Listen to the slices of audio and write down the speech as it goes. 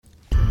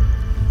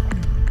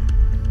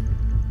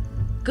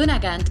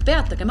Kõnekäänd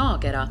peatage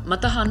maakera, ma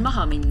tahan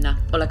maha minna,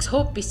 oleks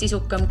hoopis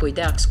sisukam, kui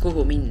teaks,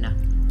 kuhu minna.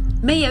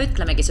 Meie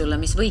ütlemegi sulle,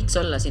 mis võiks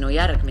olla sinu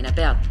järgmine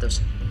peatus.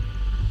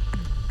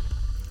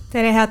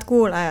 Tere head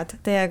kuulajad,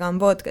 teiega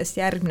on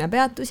podcast Järgmine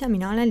peatus ja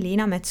mina olen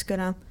Liina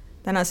Metsküla.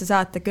 Tänase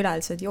saate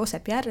külalised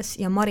Joosep Järs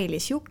ja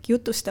Mari-Liis Jukk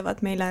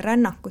jutustavad meile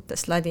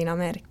rännakutest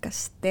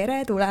Ladina-Ameerikast.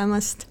 Tere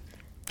tulemast!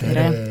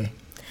 Tere!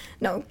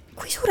 No,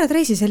 kui suured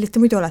reisisellid te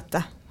muidu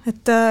olete?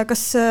 Et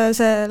kas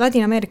see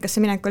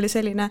Ladina-Ameerikasse minek oli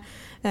selline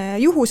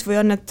juhus või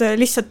on need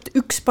lihtsalt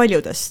üks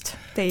paljudest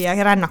teie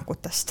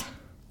rännakutest?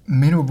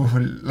 Minu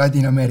puhul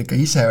Ladina-Ameerika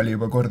ise oli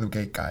juba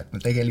korduvkeika, et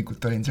ma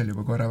tegelikult olin seal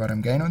juba korra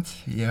varem käinud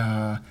ja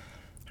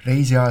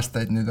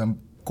reisiaastaid nüüd on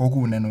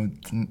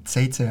kogunenud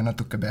 7 ja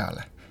natuke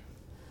peale.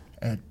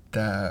 Et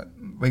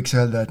võiks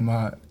öelda, et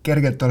ma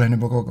kergelt olen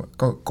juba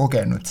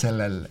kogenud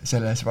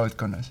selles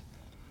valdkonnas.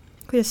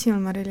 Kuidas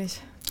sinul,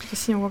 Mari-Liis?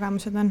 Kas sinu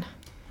kogemused on?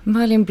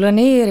 Ma olin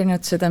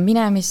planeerinud seda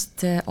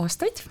minemist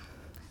aastaid.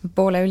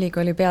 Poole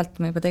ülikooli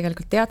pealt ma juba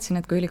tegelikult teadsin,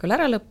 et kui ülikool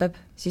ära lõpeb,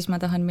 siis ma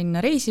tahan minna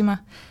reisima.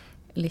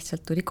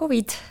 Lihtsalt tuli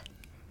COVID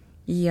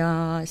ja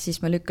siis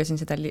ma lükkasin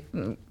seda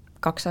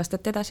 2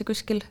 aastat edasi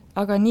kuskil,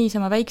 aga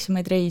niisama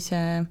väiksemaid reise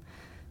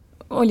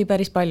oli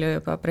päris palju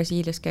juba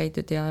Brasiilias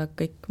käidud ja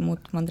kõik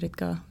muud mandrid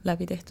ka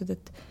läbi tehtud.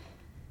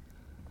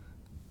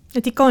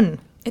 Et ikka on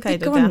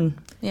käidud? Ikka on,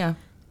 jah.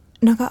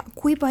 No aga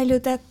kui palju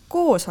te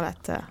koos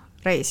olete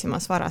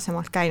reisimas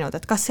varasemalt käinud?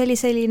 Et kas see oli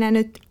selline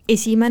nüüd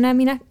esimene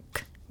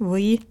minek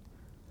või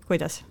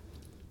kuidas?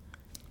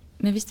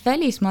 Me vist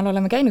välismaal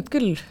oleme käinud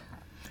küll.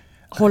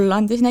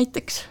 Hollandis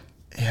näiteks.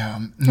 Ja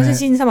see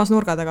siin samas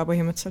nurga taga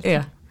põhimõtteliselt.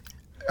 Jah.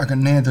 Aga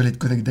need olid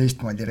kuidagi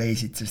teistmoodi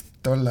reisid, sest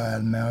tol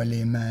ajal me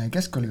olime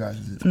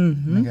keskkoolikaaslased.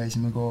 Me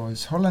käisime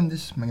koos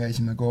Hollandis, me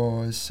käisime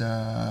koos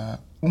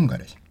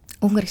Ungaris.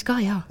 Ungaris ka,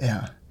 jaa.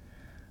 Ja.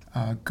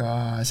 Aga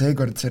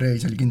seekord see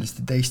reis oli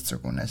kindlasti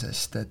teistsugune,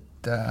 sest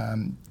et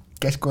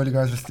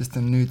keskkoolikaaslasest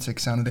on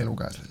nüüdseks saanud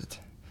elukaaslased.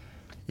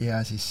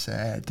 Ja siis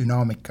see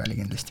dünaamika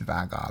oli kindlasti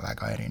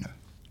väga erinev.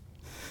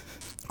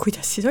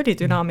 Kuidas siis oli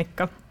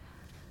dünaamika?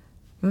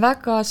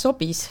 Väga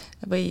sobis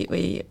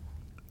või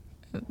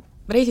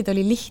reisid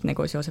oli lihtne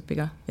koos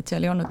Joosepiga, et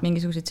seal ei olnud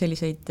mingisuguseid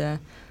selliseid,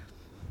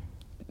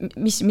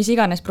 mis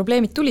iganes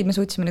probleemid tulid, me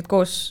suutsime need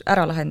koos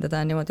ära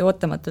lahendada niimoodi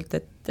ootamatult,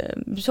 et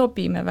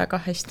sobime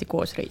väga hästi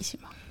koos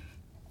reisima.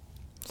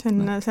 See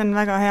on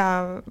väga hea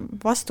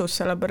vastus,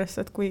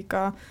 sellepärast, et kui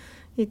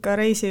ikka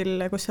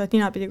reisil, kus sa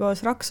ninapidi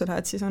koos raksu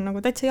lähed, siis on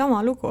nagu täitsa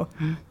jama lugu.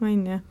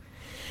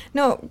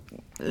 No,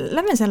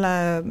 lähme selle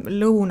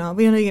lõuna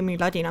või on õigemini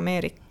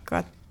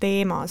Ladina-Ameerika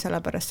teema,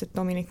 sellepärast, et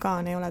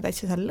Dominikaan ei ole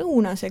täitsa seal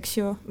lõunas, eks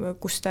ju,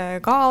 kus te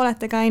ka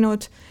olete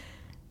käinud.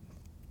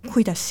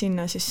 Kuidas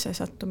sinna siis see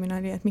sattumine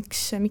oli, et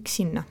miks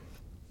sinna?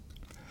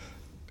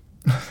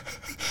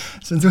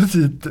 See on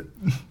suhteliselt,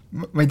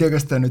 ma ei tea,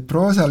 kas ta on nüüd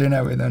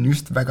proosaline või ta on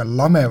just väga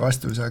lame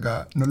vastus,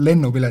 aga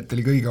lennupilet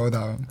oli kõige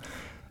odavam.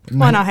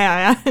 Vana hea,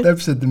 jah.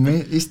 Täpselt, me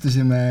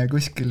istusime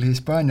kuskil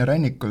Hispaania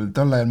rannikul,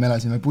 tol ajal me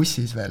elasime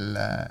bussis veel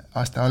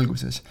aasta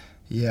alguses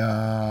ja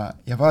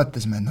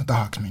vaatasime, et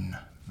tahaks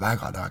minna.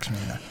 Väga tahaks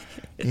minna.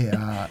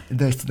 Ja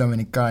tõesti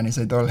Dominikaani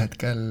sai tol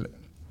hetkel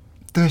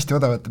tõesti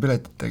odavate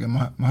piletitega.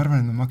 Ma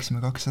arvan, et me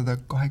maksime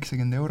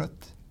 280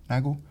 eurot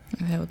nägu.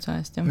 Ühe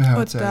otsajast, jah. Ühe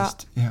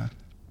otsajast, jah.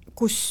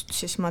 Kust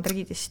siis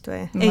Madridist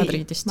või?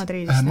 Madridist.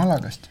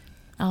 Malagast.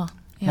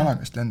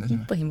 Malagast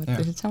lendasime.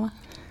 Põhimõtteliselt sama.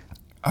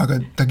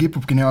 Aga ta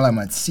kipubki nii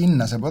olema, et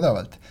sinna saab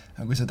odavalt.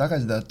 Aga kui sa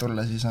tagasi tahad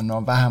tulla, siis on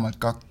vähemalt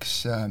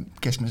 2,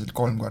 keskmiselt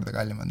 3 korda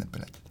kallimad need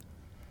piletid.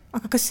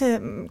 Aga kas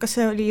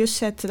see oli just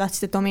see, et te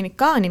tahtsite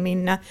Dominikaani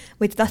minna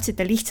või te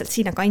tahtsite lihtsalt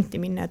sinna kanti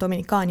minna ja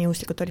Dominikaani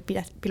juhuslikult olid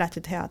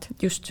piletid head?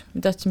 Just,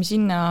 me tahtsime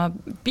sinna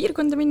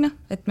piirkonda minna,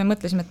 et me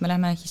mõtlesime, et me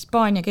läheme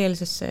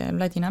hispaaniakeelsesse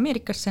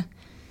Ladina-Ameerikasse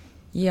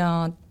ja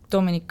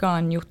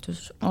Dominikaan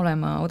juhtus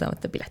olema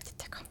odavate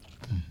piletitega.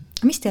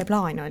 Mis teie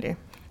plaan oli?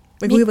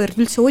 Või kuivõrd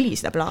üldse oli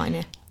seda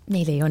plaani?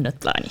 Neil ei olnud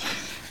plaani.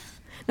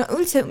 No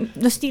üldse,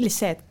 stiilis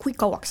see, et kui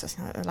kauaks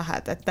sa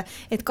lähed,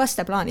 et kas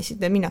te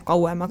plaanisite minna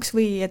kauemaks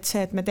või et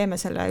see, et me teeme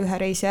selle ühe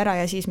reisi ära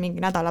ja siis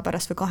mingi nädala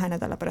pärast või 2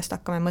 nädala pärast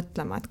hakkame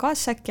mõtlema, et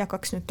kas äkki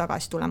hakkaks nüüd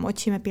tagasi tulema,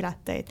 otsime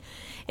pileteid.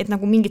 Et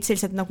nagu mingid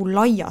sellised nagu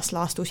laias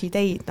laastus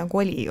ideid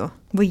nagu oli ju,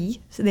 või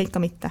seda ikka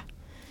mitte?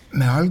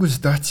 Me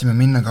alguses tahtsime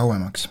minna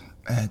kauemaks,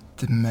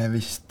 et me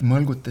vist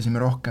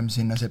mõlgutasime rohkem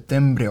sinna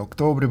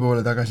septembri-oktoobri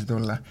poole tagasi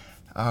tulla,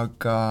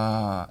 aga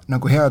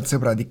nagu head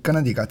sõbrad ikka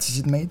nad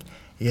igatsesid meid.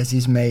 Ja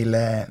siis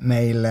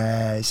meile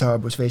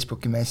saabus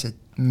Facebooki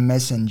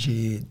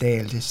Messengi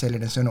teel siis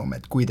selline sõnum,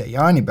 et kui te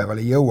jaanipäeval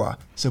ei jõua,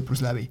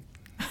 sõprus läbi.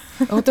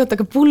 Oot,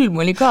 aga pulm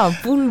oli ka,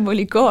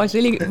 see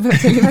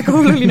oli väga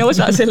oluline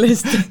osa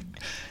sellest.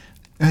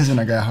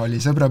 Ühesõnaga jah, oli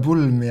sõbra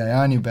pulm ja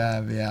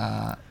jaanipäev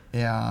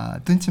ja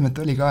tundsime,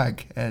 et oli ka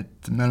aeg,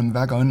 et me oleme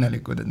väga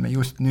õnnelikud, et me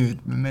just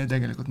nüüd, me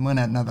tegelikult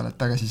mõned nädalad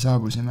tagasi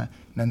saabusime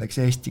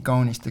nendeks Eesti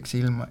kaunisteks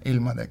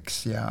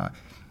ilmadeks ja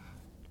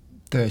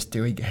tõesti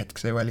õige hetk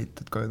sai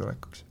valitud koju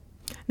tulekuks.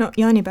 No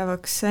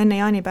jaanipäevaks, enne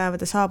jaanipäeva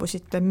te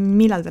saabusite,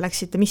 millal te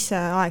läksite, mis see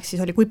aeg siis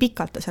oli, kui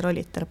pikalt te seal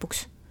olite lõpuks?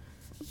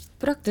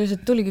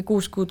 praktiliselt tuligi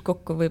 6 kuud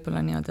kokku,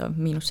 võib-olla nii-öelda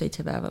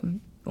 -7 päeva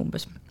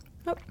umbes.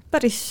 No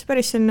päris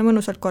selline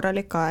mõnusalt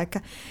korralik aeg.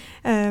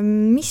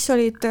 Mis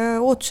olid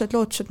ootused,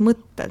 lootused,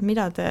 mõtted,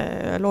 mida te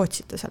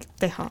lootsite sealt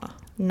teha,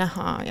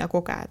 näha ja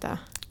kogeda?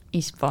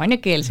 Hispaania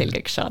keel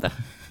selgeks saada.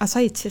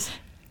 Said siis?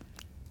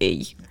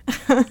 Ei.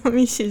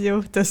 Mis siis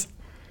juhtus?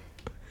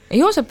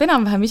 Joosep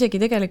enam-vähem isegi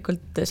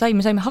tegelikult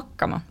saime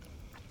hakkama,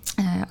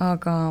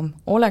 aga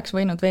oleks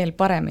võinud veel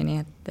paremini,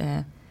 et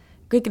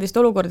kõikidest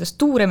olukordadest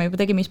tuure me juba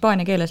tegime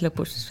hispaania keeles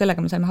lõpus, sellega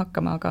me saime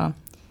hakkama, aga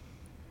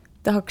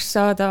tahaks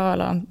saada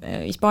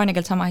hispaania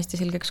keelt sama hästi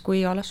selgeks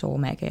kui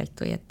soome keelt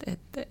või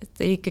et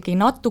ikkagi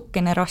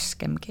natukene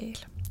raskem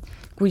keel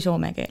kui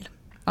soome keel,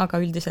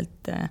 aga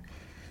üldiselt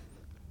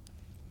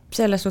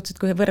selles suhtes, et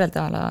kui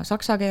võrrelda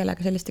saksa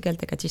keelega selliste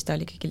keeltega, et siis ta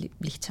oli ikkagi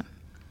lihtsam.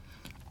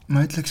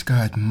 Ma ütleks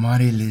ka, et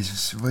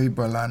Mari-Liis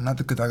võib-olla on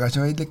natuke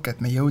tagasihoidlik, et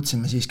me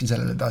jõudsime siiski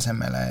sellele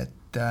tasemele,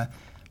 et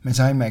me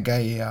saime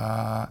käia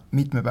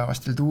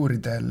mitmepäevastel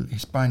tuuridel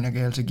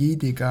hispaaniakeelse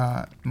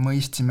giidiga,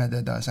 mõistsime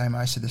teda, saime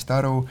asjadest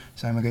aru,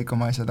 saime kõik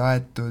oma asjad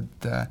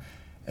aetud,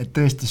 et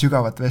tõesti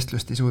sügavat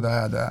vestlust ei suuda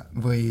ajada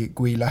või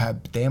kui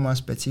läheb teema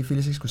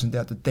spetsiifiliseks, kus on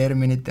teatud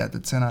terminid,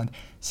 teatud sõnad,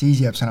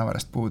 siis jääb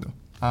sõnavarast puudu.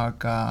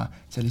 Aga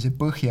sellise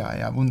põhja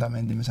ja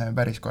vundamendi me saime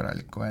päris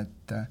korraliku,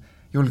 et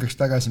julgeks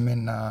tagasi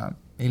minna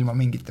ilma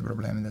mingite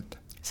probleemideta.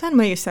 Saan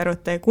ma õigesti aru,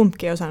 et te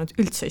kumbki ei osanud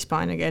üldse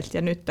hispaania keelt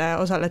ja nüüd te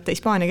osalete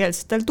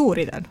hispaaniakeelsetel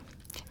tuuridel?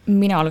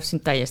 Mina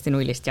alustasin täiesti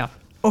nullist, jah.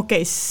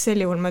 Okei,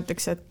 sel juhul ma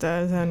ütleks, et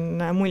see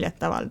on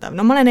muljetavaldav.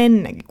 No ma olen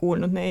ennegi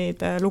kuulnud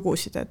neid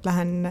lugusid, et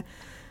lähen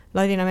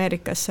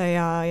Ladina-Ameerikasse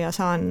ja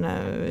saan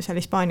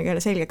seal hispaania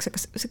keele selgeks, aga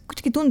see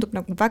kuidagi tundub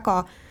nagu väga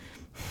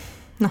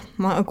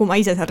kui ma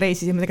ise seal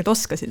reisisin, ma tegelikult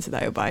oskasin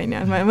seda juba,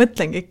 ma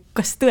mõtlengi,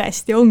 kas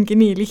tõesti ongi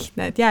nii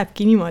lihtne, et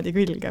jääbki niimoodi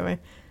külge või?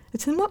 Et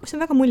see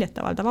on väga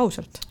muljetavaldav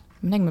ausalt.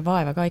 Me nägime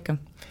vaeva ka ikka.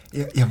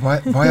 Ja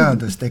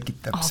vajadus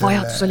tekitab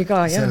vajadus oli ka,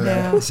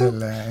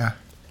 selle, jah.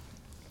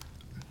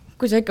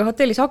 Kui sa ikka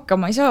hotellis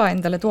hakkama ei saa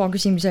endale toa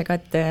küsimisega,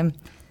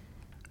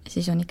 et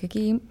siis on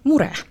ikkagi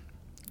mure.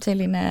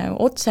 Selline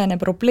otsene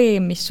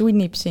probleem, mis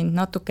sunnib sind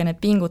natukene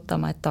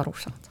pingutama, et aru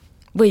saada.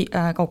 Või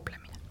kauplemine.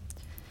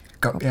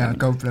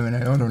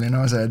 Kauplemine on oluline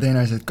osa ja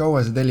teine asi, et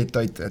kaua sa tellid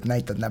toitu, et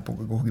näitad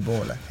näpuga kuhugi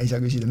poole. Ei saa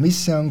küsida, mis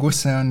see on,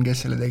 kus see on,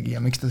 kes selle tegi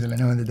ja miks ta selle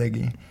niimoodi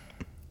tegi.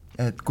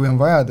 Et kui on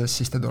vajadus,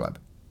 siis ta tuleb.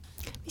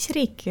 Mis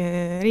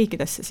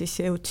riikidesse siis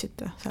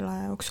jõudsite selle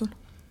aja jooksul?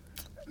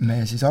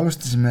 Me siis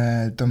alustasime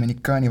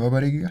Dominikaani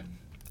vabariigiga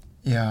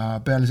ja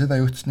peale seda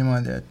juhtus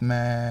niimoodi, et me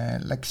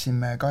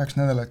läksime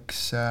 8 nädalaks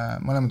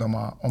mõlemad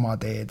oma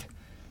teed.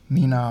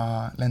 Mina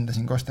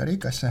lendasin Costa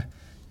Ricasse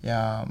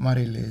ja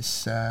Mari-Liis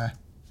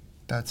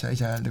tahad sa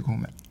ise öelda,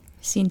 kuhu me?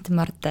 Sint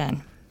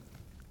Martin.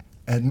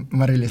 Et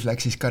Mari-Liis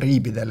läks siis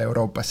Kariibidele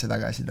Euroopasse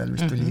tagasi, tal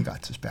vist tuli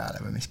igatsus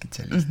peale või miskit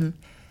sellist.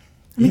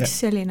 Miks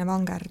selline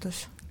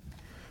vangerdus?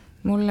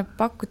 Mulle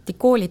pakuti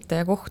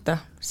koolitaja kohta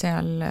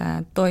seal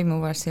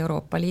toimuvas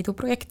Euroopa Liidu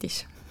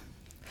projektis.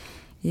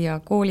 Ja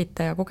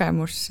koolitaja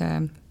kogemus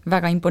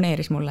väga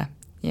imponeeris mulle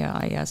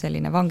ja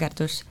selline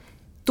vangerdus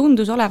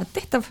tundus olevat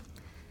tehtav.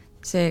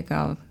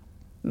 Seega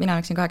mina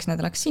läksin 8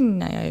 nädalaks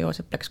sinna ja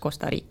Joosep läks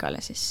Costa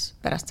Ricale, siis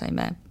pärast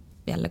saime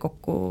jälle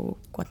kokku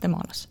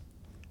Guatemalas.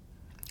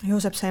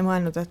 Joosep sai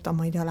mõelnud, et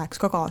ma ei tea, läheks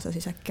ka kaasa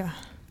siis äkki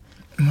või?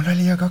 Mul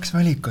oli 2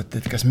 valikut,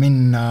 et kas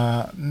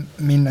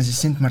minna siis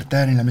Sint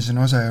Martinile, mis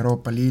on osa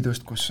Euroopa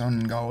Liidust, kus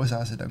on ka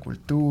osa seda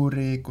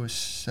kultuuri,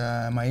 kus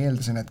ma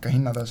eeldasin, et ka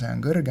hinnatase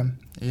on kõrgem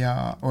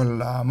ja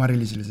olla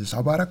Mari-Liisile see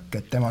sabarak,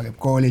 et tema käib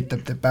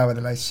koolitab, teeb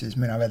päevadel asju, siis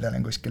mina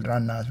vedelen kuskil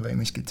rannas või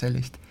miskit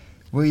sellist.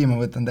 Või ma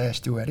võtan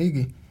täiesti uue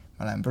riigi,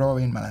 ma lähen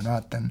proovin, ma lähen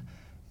vaatan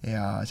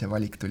ja see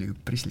valik tuli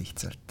üpris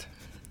lihtsalt.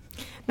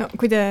 No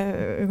kui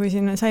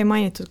siin sai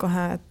mainitud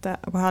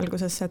kohe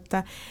alguses,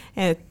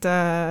 et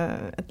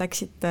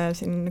läksite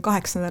siin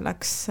 8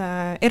 nädalaks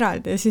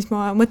eraldi ja siis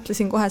ma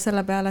mõtlesin kohe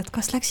selle peale, et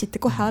kas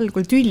läksite kohe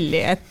algul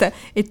tülli,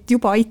 et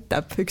juba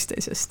aitab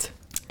üksteisest?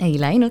 Ei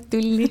läinud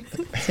tülli,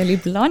 see oli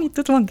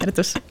plaanitud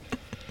vangerdus.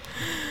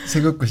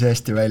 See kukkus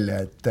hästi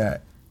välja, et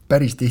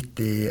päris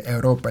tihti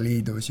Euroopa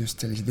Liidus just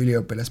sellised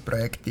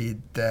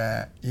üliõpilasprojektid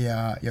ja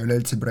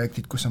üleüldse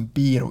projektid, kus on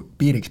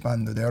piiriks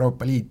pandud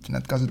Euroopa Liit,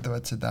 nad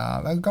kasutavad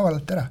seda väga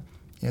kavalalt ära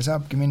ja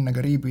saabki minna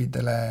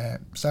Kariibidele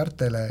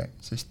saartele,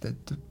 sest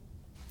et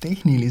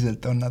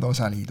tehniliselt on nad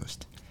osa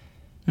liidust.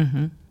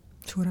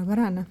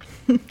 Suurepärane.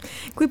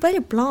 Kui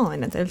palju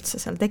plaane te üldse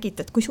seal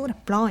tegite, et kui suure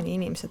plaani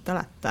inimesed te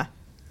olete?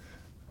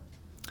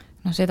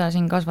 No seda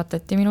siin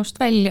kasvatati minust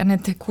välja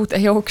nende kuude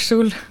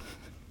jooksul.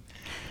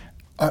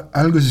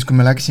 Alguses, kui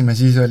me läksime,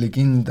 siis oli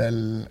kindel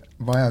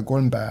vaja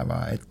 3 päeva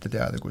ette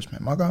teada, kus me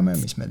magame,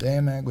 mis me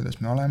teeme, kuidas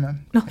me oleme.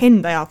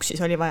 Enda jaoks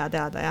siis oli vaja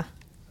teada, jah?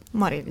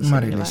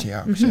 Mari-Liisi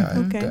jaoks, jah.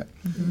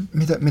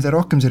 Mida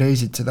rohkem sa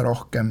reisid, seda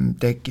rohkem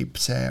tekib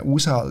see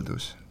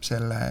usaldus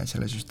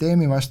selle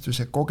süsteemi vastu,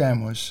 see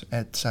kogemus,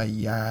 et sa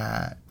ei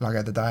jää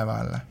lageda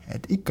taeva alla.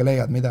 Et ikka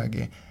leiad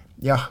midagi.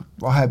 Jah,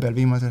 vahepeal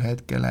viimasel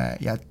hetkele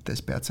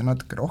jättes pead sa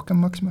natuke rohkem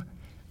maksma,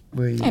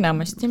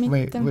 enamasti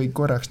mitte. Või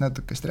korraks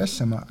natuke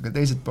stressama, aga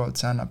teiselt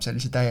poolt see annab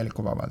sellise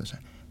täieliku vabaduse.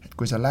 Et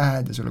kui sa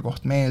lähed ja sulle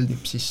koht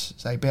meeldib, siis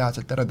sa ei pea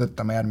sealt ära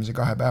tõttama järgmise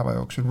 2 päeva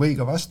jooksul või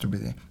ka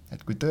vastupidi.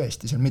 Et kui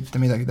tõesti seal mitte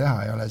midagi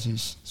teha ei ole,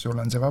 siis sul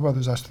on see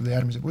vabadus astuda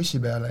järgmise bussi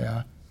peale ja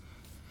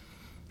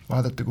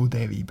vaadata, kuhu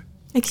tee viib.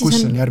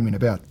 Kus on järgmine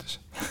peatus?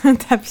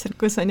 Täpselt,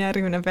 kus on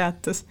järgmine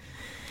peatus.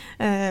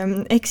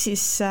 Ehk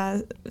siis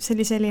see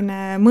oli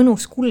selline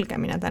mõnus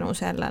kulgemine tänu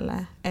sellele,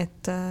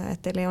 et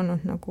teil ei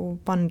olnud nagu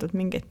pandud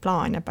mingeid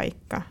plaane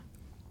paika.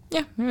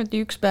 Jah,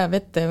 niimoodi 1 päev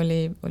ette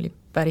oli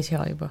päris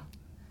hea juba.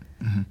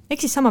 Ehk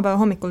siis sama päeva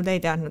hommikul te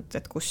ei teadnud,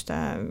 et kus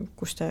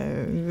te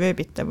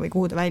veebite või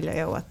kuhu te välja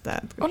jõuate?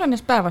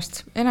 Olenes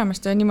päevast.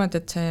 Enamasti on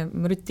niimoodi, et see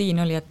rutiin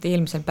oli, et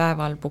eelmisel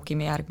päeval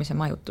bookime järgmise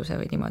majutuse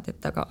või niimoodi,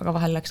 et aga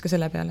vahel läks ka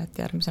selle peale,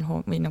 et järgmisel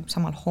või nagu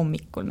samal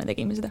hommikul me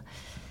tegime seda.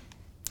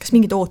 Kas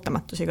mingid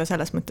ootamatusi ka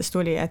selles mõttes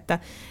tuli,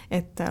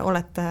 et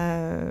olete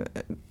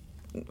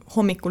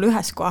hommikul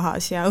ühes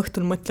kohas ja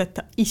õhtul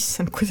mõtlete,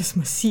 issand, kuidas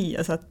ma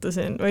siia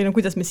sattusin või no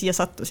kuidas me siia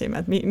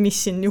sattusime, et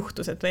mis siin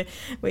juhtus, et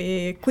või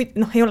kui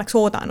ei oleks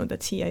oodanud,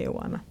 et siia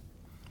jõuame.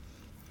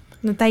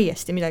 No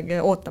täiesti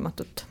midagi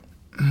ootamatut.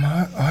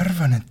 Ma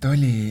arvan, et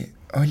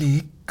oli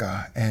ikka,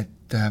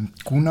 et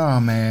kuna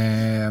me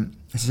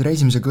siis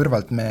reisimise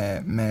kõrvalt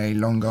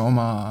meil on ka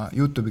oma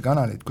YouTube'i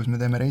kanalid, kus me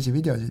teeme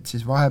reisivideosid,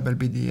 siis vahepeal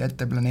pidi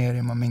ette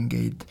planeerima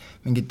mingid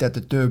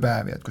teatud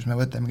tööpäevi, et kus me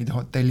võtame mingid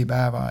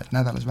hotellipäeva, et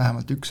nädalas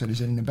vähemalt 1 oli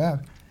selline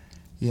päev.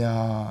 Ja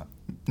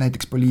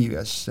näiteks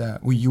Boliivias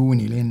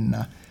Uyuni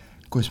linna,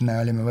 kus me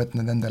olime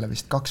võtnud endale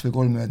vist 2 või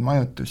 3 ööd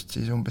majutust,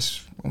 siis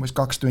umbes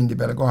 2 tundi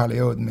peale kohale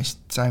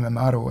jõudmist saime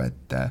me aru,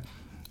 et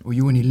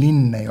Uyuni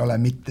linn ei ole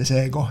mitte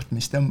see koht,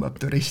 mis tõmbab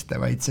turiste,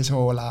 vaid see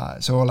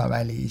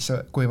soolaväli,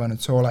 kuivanud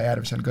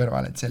soolajärv seal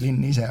kõrval, et see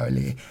linn ise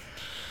oli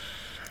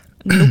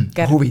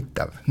nukker.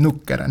 Huvitav.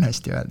 Nukker on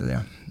hästi öeldud,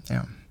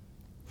 jah.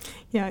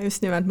 Ja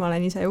just nimelt ma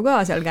olen ise ju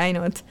ka seal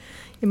käinud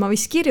ja ma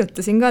vist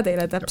kirjutasin ka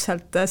teile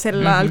täpselt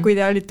sel ajal, kui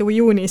te olite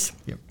Uyunis.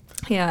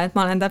 Ja et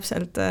ma olen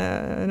täpselt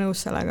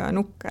nõus sellega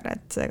nukker,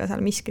 et ega seal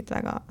miskit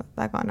väga,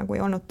 väga nagu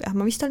ei olnud.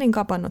 Ma vist olin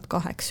ka pannud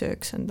 8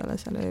 ööks endale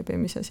selle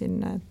ööbimise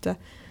sinna, et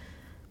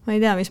ma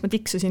ei tea, mis ma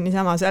tiksusin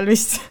niisama seal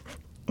vist.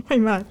 Ma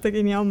ei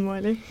mäletagi, nii ammu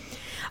oli.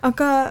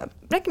 Aga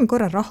räägime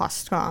korra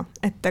rahast ka,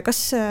 et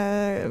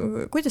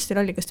kuidas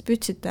teil oli, kas te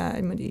püüdsite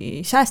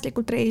niimoodi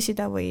säästlikult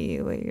reisida või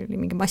oli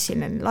mingi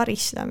massiline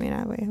laristamine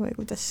või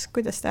kuidas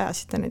te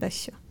ajasite neid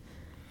asju?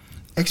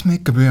 Eks me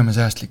ikka püüame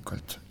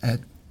säästlikult,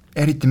 et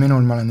eriti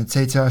minul, ma olen nüüd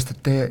 7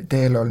 aastat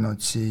teel olnud,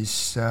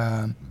 siis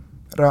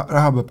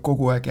raha peab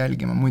kogu aeg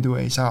jälgima, muidu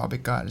ei saa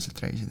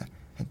pikaajaliselt reisida.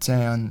 Et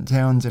see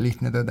on see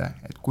lihtne tõde,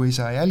 et kui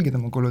sa jälgid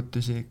oma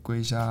kulutusi,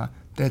 kui sa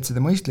teed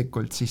seda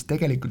mõistlikult, siis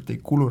tegelikult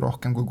ei kulu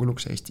rohkem, kui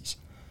kuluks Eestis.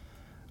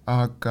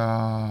 Aga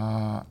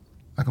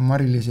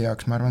Mari-Liisi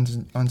jaoks, ma arvan,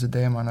 on see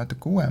teema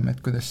natuke uuem, et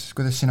kuidas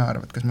sina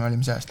arvad, kas me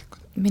olime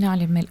säästlikud? Mina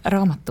olin meil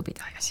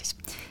raamatupidaja siis.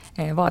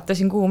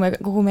 Vaatasin,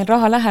 kuhu meil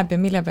raha läheb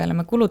ja mille peale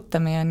me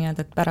kulutame ja nii,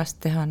 et pärast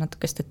teha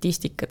natuke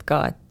statistikat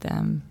ka,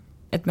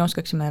 et me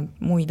oskaksime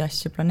muid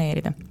asju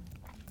planeerida.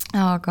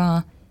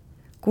 Aga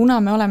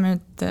kuna me oleme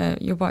nüüd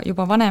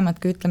juba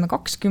vanemad, kui ütleme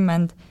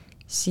 20,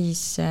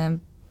 siis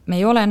me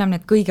ei ole enam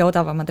need kõige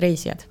odavamad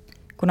reisijad.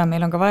 Kuna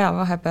meil on ka vaja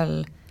vahepeal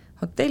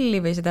hotelli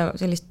või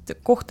sellist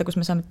kohta, kus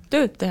me saame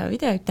tööd teha,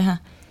 videoid teha,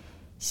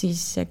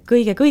 siis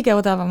kõige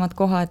odavamad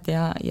kohad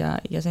ja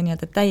see nii,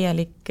 et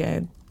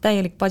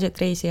täielik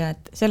budget reisija,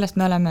 et sellest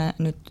me oleme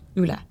nüüd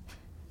üle.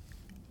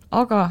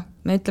 Aga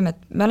me ütleme, et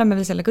me oleme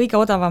veel selle kõige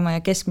odavama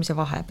ja keskmise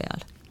vahe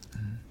peal.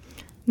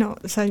 No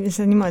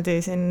see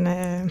niimoodi siin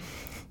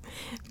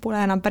pole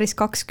enam päris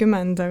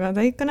 20, aga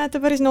te ikka näete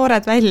päris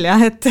noored välja,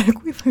 et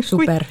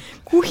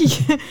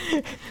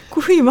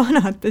kui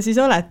vanad te siis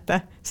olete?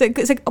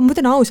 Ma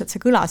mõtlen ausalt,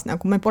 see kõlas,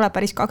 nagu me pole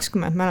päris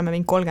 20, me oleme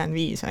mingi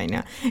 35, on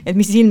ju. Et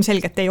mis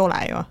ilmselgelt ei ole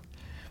ju.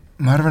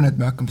 Ma arvan, et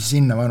me hakkame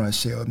sinna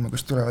vanuesse jõudma,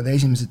 kus tulevad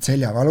esimesed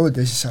seljavalud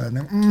ja siis sa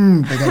oled nagu,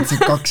 tegelikult see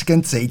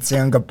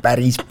 27 on ka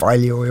päris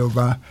palju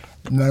juba.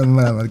 Me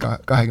oleme mõlemad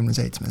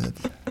 27.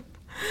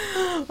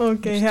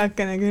 Okei,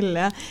 heakene küll,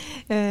 jah.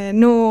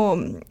 No,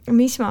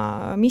 mis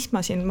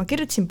ma siin, ma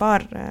kirjutasin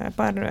paar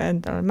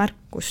endale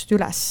märkust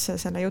üles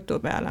selle jutu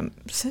peale.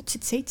 Sa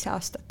ütlesid 7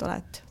 aastat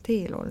oled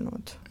teel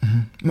olnud.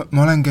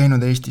 Ma olen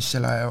käinud Eestis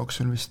selle aja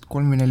jooksul vist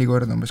 3 või 4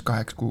 korda umbes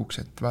 8 kuuks,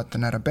 et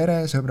vaatan ära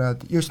pere,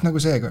 sõbrad, just nagu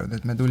see kord,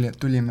 et me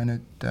tulime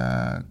nüüd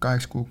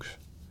 8 kuuks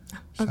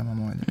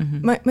samamoodi.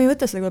 Ma ei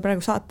võta seda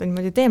praegu saata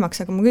niimoodi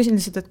teemaks, aga ma küsin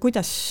lihtsalt, et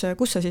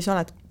kus sa siis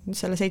oled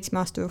selle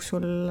 7 aasta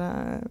jooksul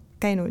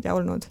käinud ja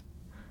olnud?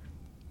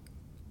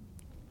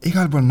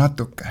 Igal pool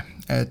natuke,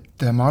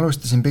 et ma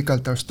alustasin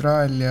pikalt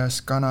Austraalias,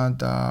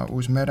 Kanada,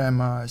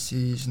 Uus-Meremaa,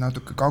 siis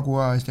natuke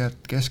Kagu-Aasiat,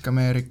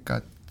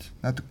 Kesk-Ameerikat,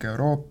 natuke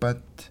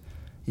Euroopat,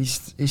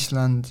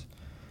 Island,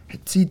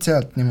 et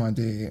siit-sealt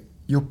niimoodi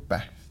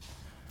juppe.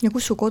 Ja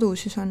kus su kodu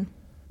siis on?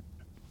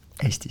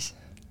 Eestis.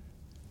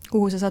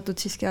 Kuhu sa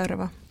satud siiski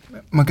harva?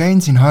 Ma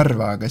käin siin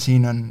harva, aga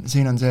siin on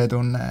see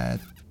tunne,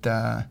 et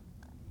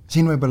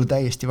siin võib olla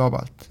täiesti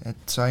vabalt,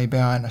 et sa ei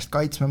pea ennast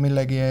kaitsma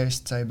millegi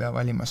eest, sa ei pea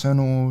valima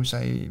sõnu,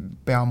 sa ei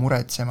pea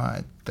muretsema,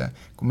 et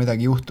kui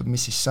midagi juhtub,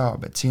 mis siis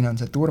saab, et siin on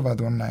see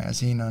turvatunne ja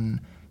siin on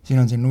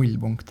see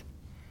nullpunkt.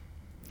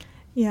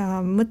 Ja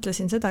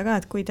mõtlesin seda ka,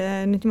 et kui te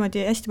nüüd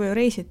niimoodi hästi palju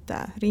reisite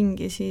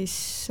ringi, siis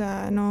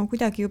no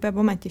kuidagi ju peab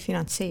ometi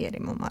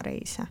finantseerima oma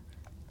reise.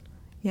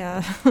 Ja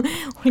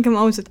olgem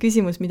ausad,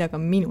 küsimus, mida ka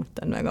minult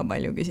on väga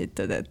palju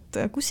küsitud, et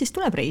kus siis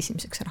tuleb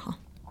reisimiseks raha?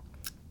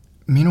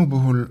 Minu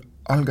puhul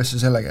algas see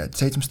sellega, et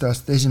 7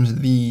 aastat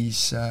esimesed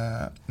 5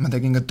 ma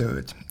tegin ka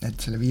tööd, et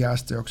selle 5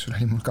 aasta jooksul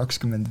oli mul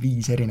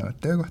 25 erinevat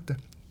töökohta,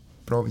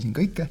 proovisin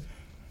kõike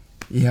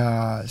ja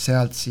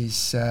sealt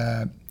siis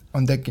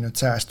on tekkinud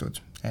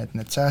säästud, et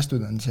need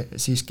säästud on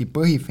siiski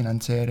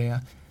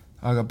põhifinantseerija,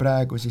 aga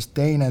praegu siis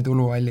teine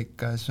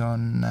tuluallikas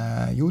on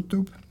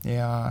YouTube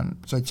ja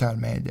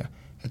sotsiaalmeedia,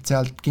 et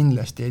sealt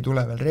kindlasti ei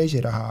tule veel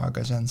reisiraha,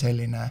 aga see on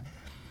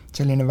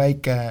selline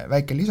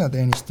väike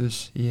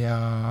lisateenistus ja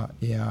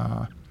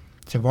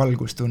see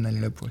valgus tunneli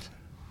lõpus.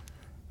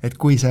 Et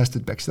kui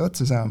säästud peaksid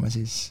otsa saama,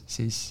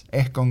 siis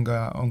ehk on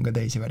ka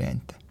teisi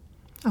variante.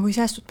 Aga kui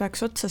säästud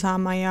peaks otsa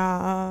saama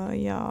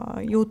ja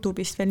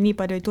YouTube'ist veel nii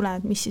palju ei tule,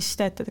 et mis siis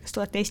teete, kas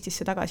tulete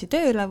Eestisse tagasi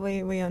tööle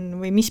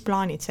või mis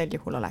plaanid sel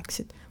juhul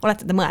oleksid?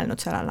 Olete te mõelnud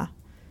sellele?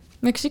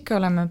 Eks ikka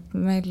oleme,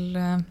 meil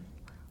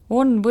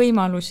on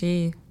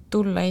võimalusi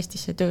tulla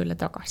Eestisse tööle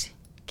tagasi.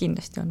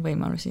 Kindlasti on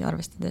võimalusi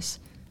arvestades.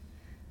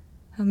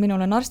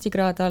 Minul on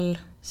arstikraad all,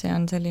 see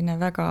on selline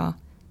väga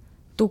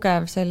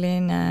tugev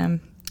selline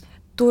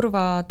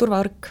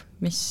turvaõrk,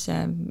 mis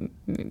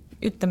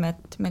ütleme,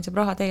 et meil saab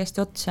raha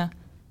täiesti otsa,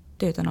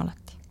 tööd on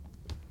alati.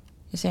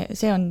 Ja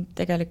see on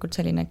tegelikult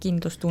selline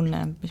kindlustunne,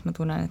 mis ma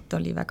tunnen, et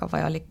oli väga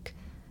vajalik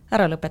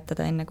ära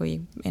lõpetada enne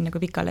kui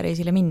pikale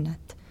reisile minna.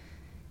 Et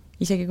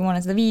isegi kui ma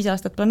olen seda 5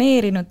 aastat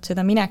planeerinud,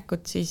 seda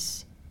minekut,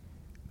 siis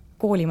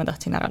kooli ma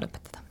tahtsin ära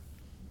lõpetada.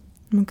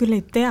 Ma küll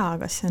ei tea,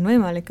 kas see on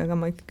võimalik, aga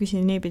ma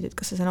küsin niipidi, et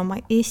kas sa oma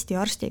Eesti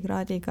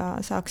arstikraadiga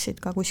saaksid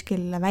ka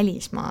kuskil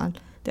välismaal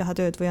teha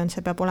tööd või on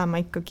see peab olema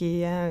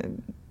ikkagi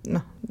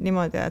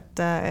niimoodi,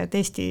 et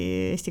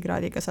Eesti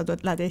kraadiga sa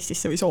lähed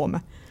Eestisse või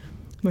Soome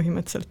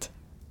põhimõtteliselt.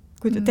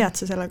 Kui te tead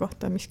selle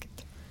kohta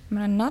miskit?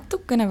 Ma olen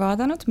natukene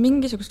vaadanud,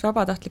 mingisugust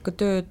vabatahtlikku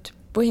tööd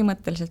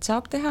põhimõtteliselt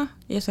saab teha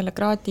ja selle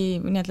kraadi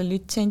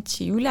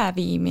lütsentsi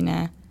üleviimine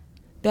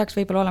peaks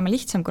võib-olla olema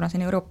lihtsam, kuna see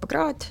on Euroopa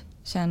kraad,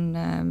 see on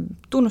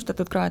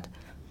tunnustatud kraad,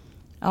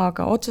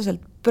 aga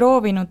otseselt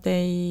proovinud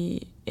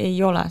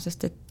ei ole,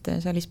 sest et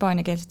seal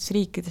hispaaniakeelsetes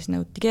riikides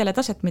nõuti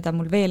keeletaset, mida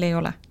mul veel ei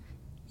ole.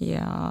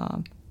 Ja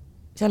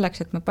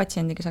selleks, et ma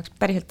patsiendiga saaks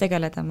päriselt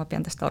tegeleda, ma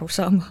pean tast aru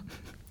saama.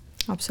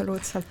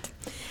 Absoluutselt.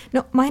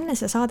 No ma enne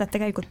see saadet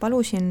tegelikult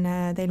palusin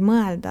teil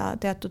mõelda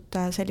teatud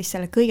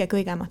sellistele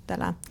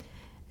kõige-kõigematele,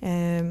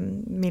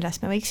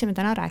 millest me võiksime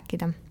täna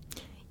rääkida.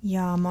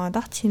 Ja ma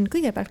tahtsin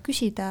kõigepealt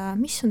küsida,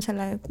 mis on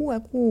selle 6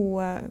 kuu,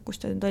 kus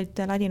te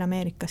olite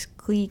Ladina-Ameerikas,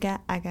 kõige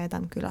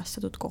ägedam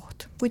külastatud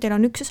koht. Kui teil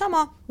on üks ja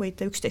sama,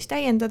 võite 11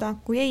 täiendada,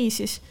 kui ei,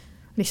 siis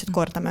lihtsalt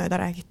kordamööda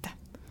räägite.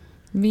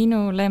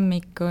 Minu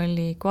lemmik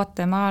oli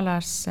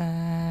Guatemalas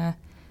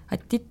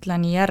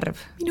Atitlani järv.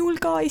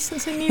 Minul ka,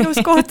 see on nii ilus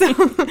koht.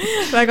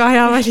 Väga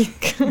hea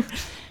valik.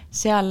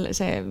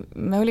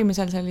 Me olime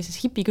seal sellises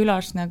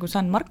hipikülas nagu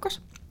San Marcos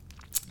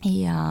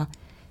ja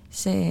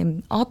see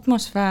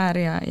atmosfäär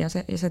ja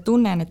see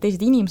tunne, et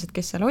teised inimesed,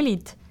 kes seal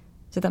olid,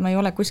 seda ma ei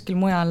ole kuskil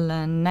mujal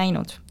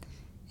näinud.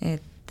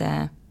 Et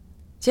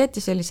see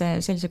jättis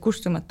sellise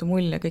kustumatu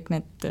mulje, kõik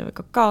need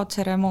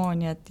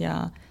kakaotseremooniad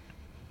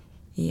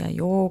ja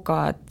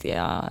joogad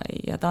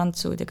ja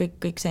tantsud ja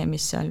kõik see,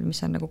 mis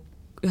on nagu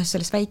ühes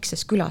selles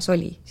väikses külas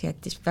oli, see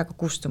jättis väga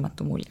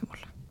kustumatu mulje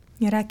mulle.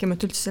 Ja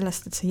rääkimata üldse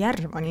sellest, et see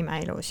järv on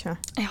imeilus, ju?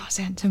 Jaa,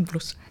 see on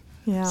pluss.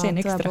 Ja, see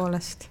on ekstra.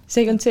 Tõepoolest.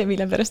 See on see,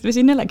 mille pärast me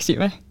sinna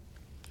läksime.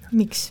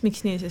 Miks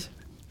nii siis?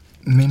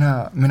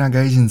 Mina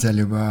käisin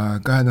seal juba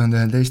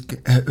 2019.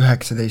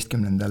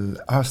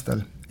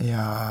 aastal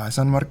ja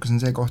San Marcos on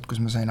see koht, kus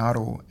ma sain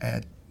aru,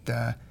 et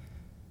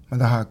ma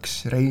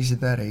tahaks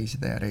reisida.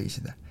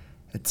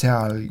 Et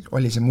seal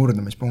oli see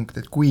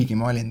murdumispunkt, et kuigi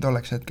ma olin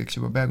tolleks hetkeks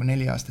juba peaaegu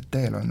 4 aastat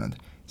teel olnud,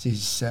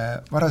 siis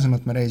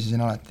varasemalt ma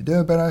reisisin alati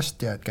töö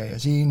pärast ja et käia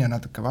siin ja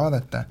natuke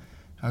vaadata,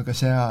 aga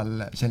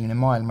seal selline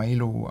maailma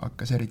ilu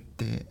hakkas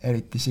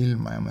eriti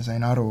silma ja ma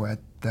sain aru,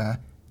 et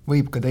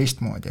võib ka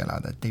teistmoodi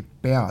elada, et ei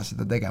pea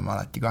seda tegema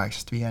alati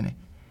 8-5.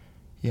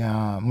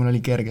 Ja mul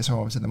oli kerge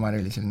soov seda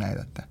Mari-Liisil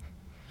näidata.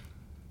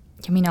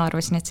 Ja mina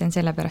arvasin, et see on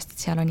sellepärast,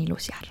 et seal on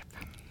ilus järv.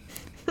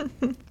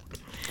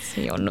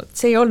 See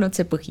ei olnud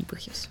see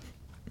põhipõhjus.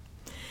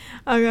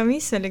 Aga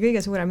mis oli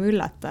kõige suurem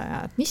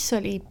üllataja? Mis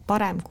oli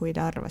parem, kui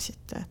te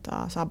arvasite, et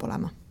ta saab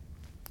olema?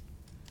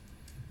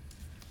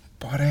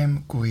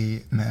 Parem,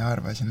 kui me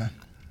arvasime.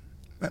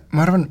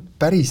 Ma arvan,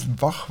 päris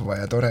vahva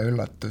ja tore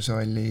üllatus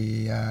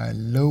oli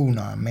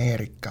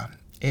Lõuna-Ameerika,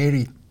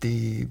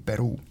 eriti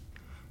Peruu.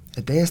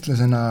 Et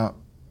eestlasena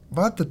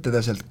vaatad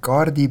teda sealt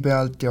kaardi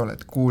pealt ja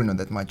oled kuulnud,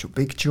 et Machu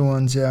Picchu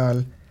on seal,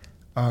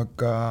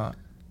 aga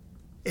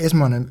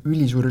esmane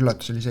ülisuur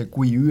üllatus oli see,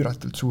 kui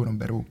üüratult suur on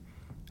Peruu.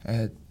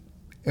 et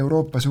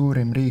Euroopa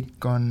suurim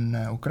riik on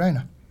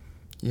Ukraina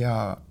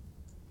ja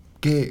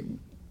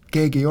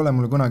keegi ei ole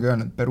mulle kunagi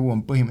öelnud, et Peruu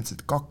on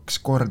põhimõtteliselt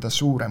 2 korda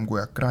suurem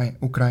kui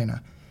Ukraina.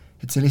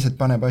 Et see lihtsalt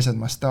paneb asjad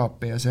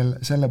mastaapi ja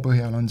selle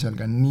põhjal on seal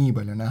ka nii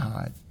palju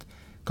näha, et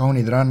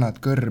kaunid rannad,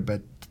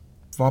 kõrbed,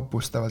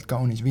 vapustavalt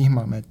kaunis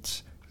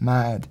vihmamets,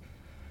 mäed.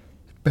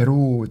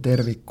 Peruu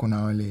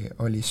tervikuna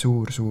oli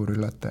suur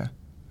üllataja.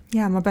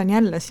 Jaa, ma pean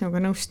jälle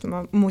sinuga nõustuma,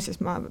 muuseas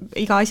ma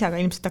iga asjaga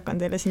ilmselt hakkan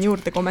teile siin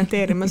juurde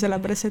kommenteerima,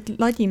 sellepärast et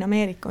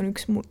Ladina-Ameerika on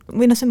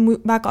see on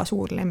väga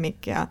suur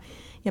lemmik ja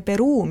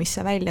Peruu, mis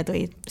sa välja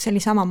tõid, see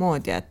oli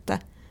samamoodi, et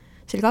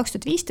see oli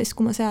 2015,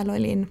 kui ma seal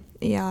olin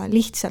ja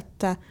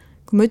lihtsalt,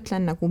 kui ma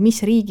ütlen, nagu,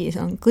 mis riigis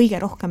on kõige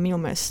rohkem minu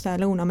meelest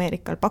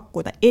Lõuna-Ameerikal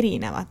pakkuda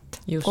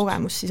erinevat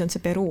kogemust, siis on see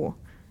Peruu.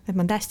 Et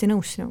ma olen täiesti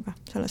nõus sinuga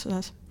selles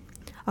osas.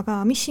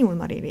 Aga mis sinul,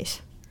 Mari-Liis?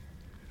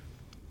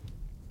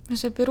 No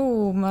see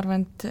Peruu, ma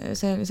arvan, et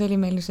see oli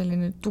meil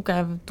selline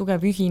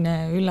tugev ühine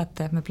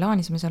üllataja, et me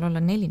plaanisime seal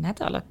olla 4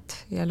 nädalat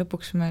ja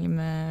lõpuks me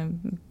olime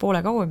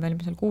poole kauem, me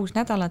olime seal 6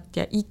 nädalat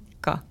ja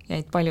ikka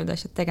jäid paljud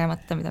asjad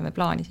tegemata, mida me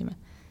plaanisime.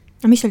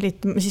 No mis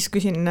olid, ma siis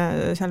küsin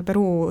seal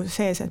Peruu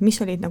sees, et mis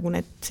olid nagu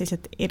need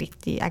sellised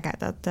eriti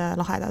ägedad,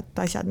 lahedad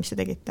asjad, mis te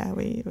tegite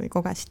või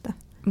kogesite?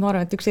 Ma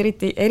arvan, et üks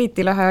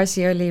eriti lahe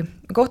asi oli,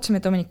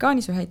 kohtusime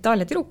Dominikaanis ühe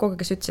Itaalia tirukoga,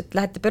 kes ütles, et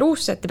lähete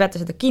Peruusse, et te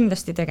peate seda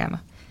kindlasti tegema.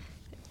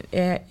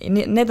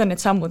 Need on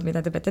need sammud, mida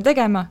te peate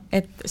tegema,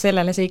 et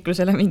sellele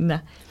seiklusele minna.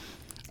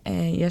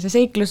 Ja see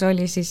seiklus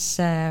oli siis,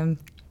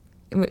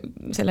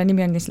 selle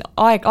nimi on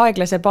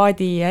aeglase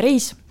paadi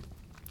reis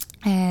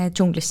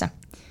džunglisse.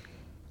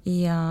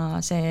 Ja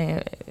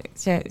see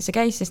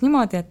käis siis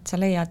niimoodi, et sa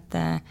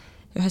leiad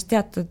ühest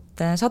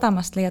teatud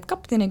sadamast leiad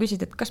kapteni ja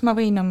küsid, et kas ma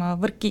võin oma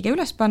võrkkiige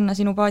üles panna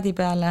sinu paadi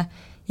peale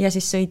ja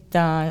siis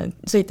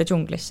sõita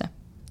džunglisse.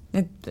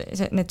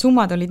 Need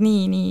summad olid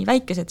nii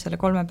väikesed selle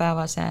 3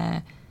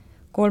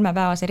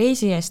 päevase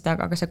reisi eest,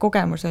 aga see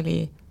kogemus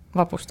oli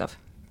vapustav.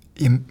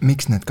 Ja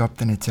miks need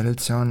kaptenid seal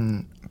üldse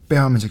on?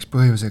 Peamiseks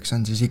põhjuseks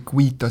on siis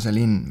Iquiitose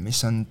linn,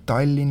 mis on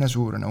Tallinna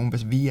suurune,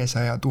 umbes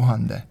 500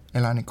 000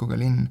 elanikuga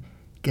linn,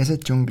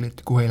 keset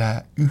džunglit, kuhu ei lähe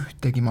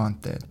ühtegi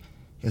maanteed.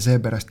 Ja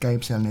seepärast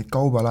käib seal neid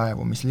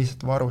kaubalaevu, mis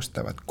lihtsalt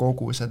varustavad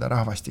kogu seda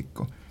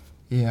rahvastikku.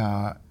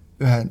 Ja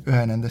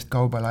ühe nendest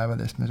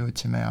kaubalaevadest me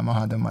suutsime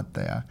maha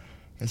tõmmata ja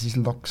siis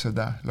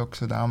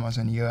loksuda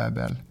Amazoni jõe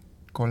peal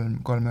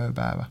 3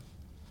 ööpäeva.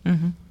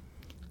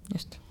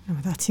 Just. Ja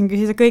ma tahtsin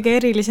küsida kõige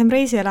erilisem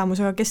reisielamus,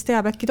 aga kes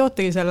teab, äkki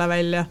tootegi selle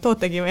välja?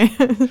 Tootegi või?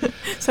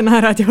 Sa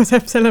naerad,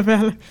 Joosep, selle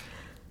peale.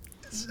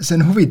 See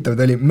on huvitav,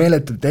 ta oli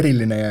meeletult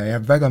eriline ja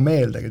jääb väga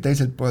meelde, aga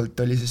teiselt poolt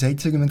oli see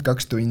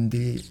 72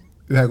 tundi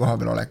ühe koha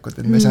peal olekut,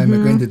 et me saime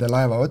kõndida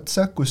laeva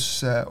otsa, kus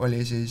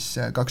oli siis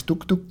 2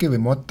 tuk-tukki või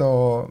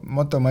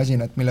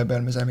motomasinat, mille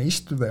peal me saime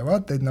istuda ja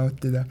vaateid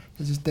nautida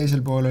ja siis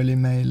teisel pool oli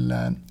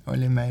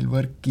meil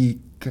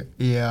võrkkiik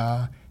ja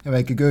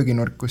väike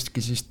kööginurk,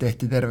 kustki siis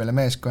tehti tervele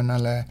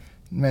meeskonnale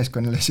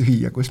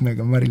süüa, kus me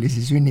ka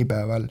Mari-Liisi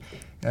sünnipäeval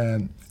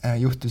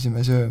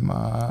juhtusime sööma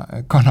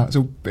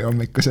kanasuppi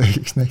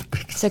hommikusöögiks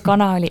näiteks. See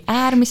kana oli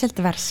äärmiselt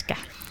värske.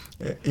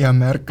 Ja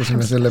me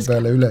ärkasime selle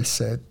peale üles,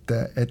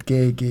 et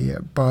keegi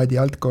paadi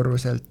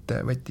altkorruselt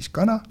võttis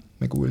kana,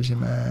 me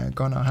kuulsime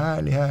kana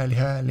hääli,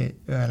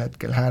 ühel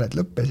hetkel hääled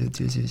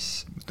lõppesid ja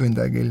siis tund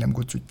aega hiljem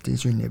kutsuti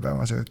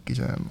sünnipäevasööki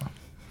sööma.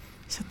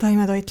 Sa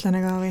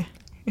taimetoitlane ka või?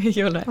 Ei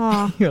ole.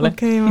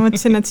 Okei, ma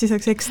mõtlesin, et siis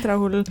oleks ekstra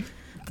hull.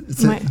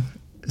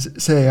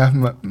 See jah,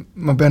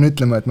 ma pean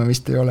ütlema, et ma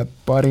vist ei ole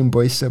parim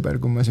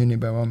poissõber, kui ma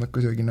sünnipäeva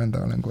hommikusöögi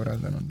nõnda olen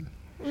korraldanud.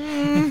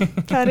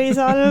 Päris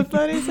halb.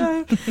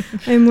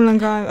 Ei, mul on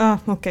ka,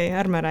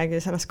 ärme räägi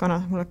sellest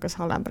kanas, mul hakkas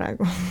halem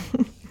praegu.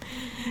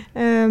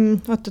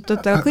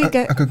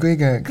 Aga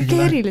kõige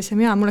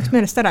erilisem, jaa, mul läks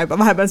meelest ära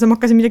juba vahepeal, sa ma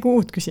hakkasin midagi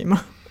uut küsima.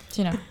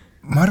 Sina?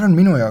 Ma arvan,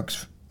 minu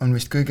jaoks on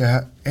vist kõige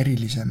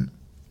erilisem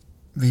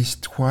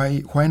vist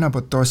Huayna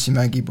Potosi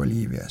mägi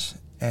Boliivias,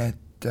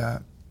 et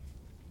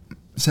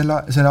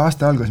selle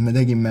aasta alguses me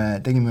tegime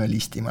ühe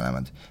listi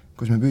mõlemad,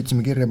 kus me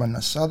püüdsime kirja panna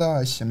 100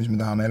 asja, mis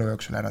me tahame elu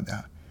jooksul ära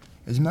teha.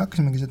 Ja siis me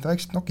hakkasimegi seda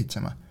väikselt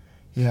nokitsema.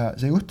 Ja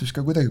see juhtus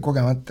ka kuidagi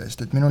kogemata,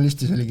 sest et minu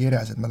listis oli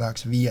kirjas, et ma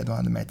tahaks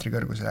 5000 meetri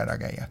kõrgusel ära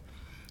käia.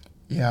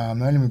 Ja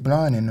me olime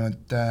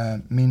plaaninud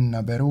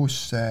minna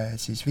Peruusse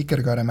siis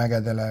Vikerkaare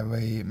mägedele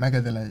või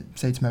mägedele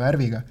 7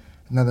 värviga.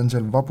 Nad on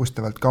seal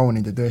vapustavalt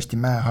kaunid ja tõesti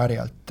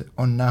mäeharjalt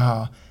on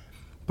näha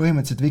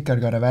põhimõtteliselt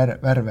Vikerkaare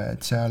värve,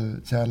 et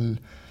seal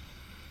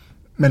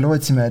me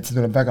lootsime, et see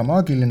tuleb väga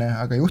maagiline,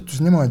 aga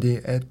juhtus niimoodi,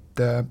 et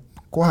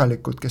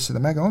kohalikud, kes seda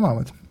mäge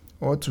omavad,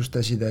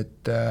 otsustasid,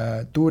 et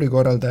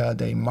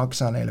tuurikorraldajad ei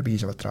maksa neile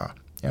piisavalt raha.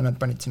 Ja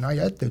nad panid sinna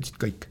aia ette ja ütlesid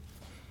kõik.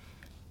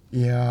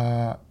 Ja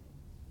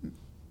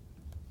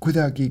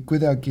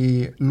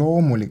kuidagi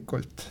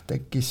loomulikult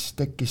tekkis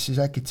siis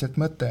äkitselt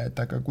mõte, et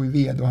aga kui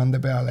 5000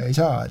 peale ei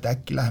saa, et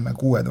äkki läheme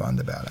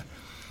 6000 peale.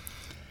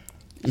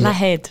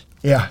 Lähed.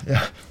 Jah.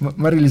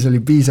 Mari-Liis oli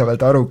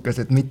piisavalt arukas,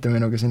 et mitte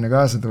minuga sinna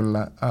kaasa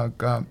tulla,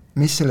 aga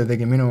mis selle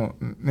tegi minu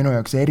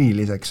jaoks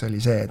eriliseks oli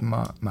see, et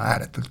ma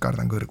ääretult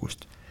kardan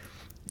kõrgust.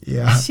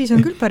 Siis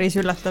on küll päris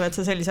üllatav, et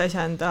sa sellise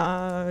asja enda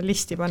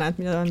listi paned,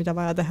 mida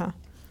vaja teha.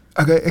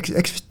 Aga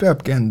eks vist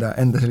peabki enda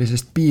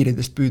sellisest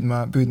piiridest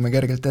püüdma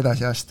kergelt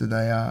edasi astuda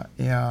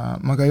ja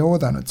ma ka ei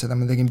oodanud seda,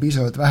 ma tegin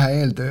pisut vähe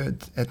eeltööd,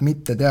 et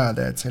mitte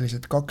teada, et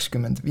sellised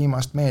 20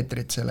 viimast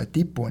meetrit selle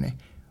tipuni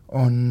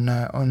on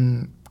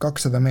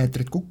 200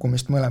 meetrit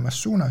kukkumist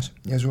mõlemas suunas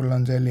ja sul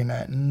on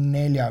selline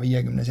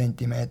 4-50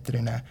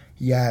 sentimeetrine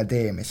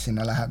jäätee, mis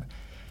sinna läheb.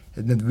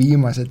 Et need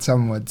viimased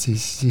sammud,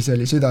 siis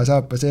oli süda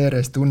saapas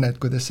eeres, tunned,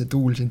 kuidas see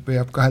tuul sind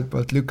püüab kahelt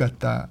poolt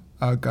lükata,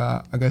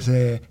 aga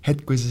see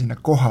hetk, kui sa sinna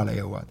kohale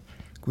jõuad,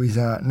 kui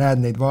sa näed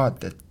neid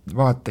vaateid,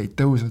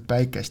 tõusvad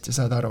päikest ja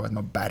saad aru, et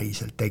ma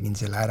päriselt tegin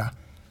selle ära.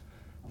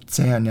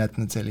 See on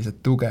jätnud sellise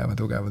tugeva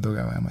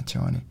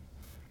emotsiooni.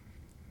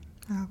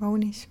 Väga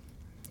kaunis.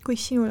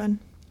 Kuis sinul on?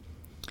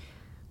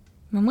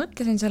 Ma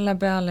mõtlesin selle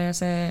peale ja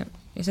see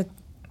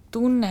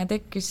tunne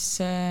tekkis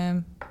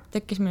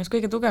minus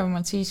kõige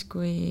tugevamalt siis,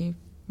 kui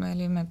me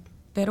olime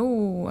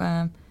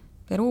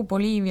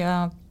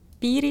Peruu-Boliivia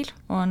piiril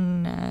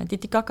on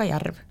Titicaca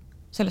järv.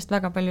 Sellest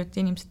väga paljud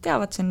inimesed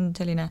teavad, see on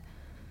selline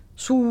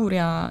suur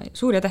ja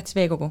tähtis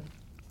veekogu.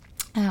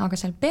 Aga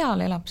seal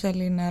peal elab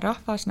selline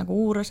rahvas nagu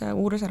uuruse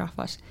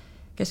rahvas,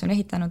 kes on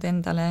ehitanud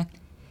endale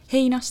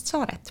heinast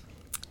saared.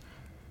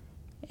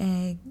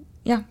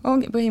 Jah,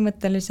 ongi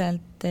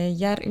põhimõtteliselt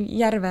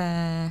järve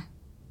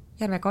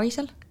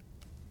kaisel.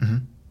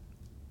 Mm-hmm.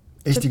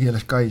 Eesti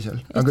keeles kaisel.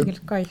 Eesti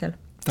keeles kaisel.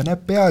 Ta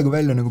näeb peaaegu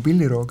välja nagu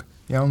pilliroog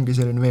ja ongi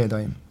selline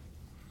veetaim.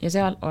 Ja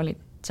seal olid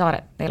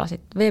saared, elasid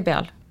vee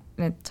peal,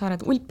 need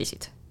saared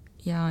ulpisid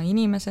ja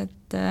inimesed,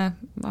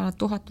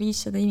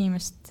 1500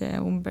 inimest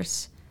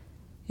umbes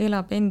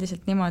elab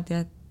endiselt niimoodi,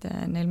 et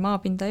neil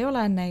maapinda ei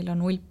ole, neil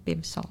on ulpiv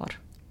saar.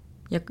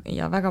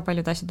 Ja väga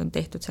paljud asjad on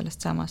tehtud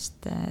sellest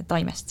samast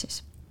taimest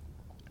siis.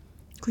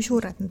 Kui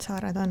suured need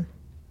saared on?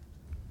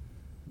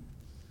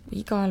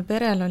 Igal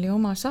perel oli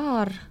oma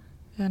saar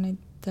ja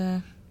neid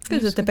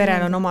Kuidas te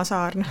perel on oma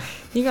saar?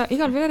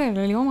 Igal perel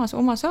oli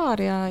oma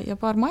saar ja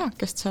paar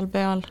majakest seal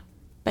peal,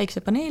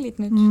 päiksepaneelid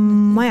nüüd.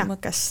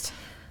 Majakest?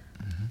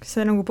 Kas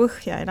see nagu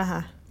põhja ei lähe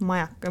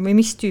majaka või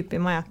mis tüüpi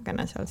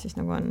majakene seal siis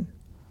nagu on?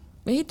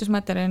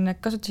 Ehitusmaterjalina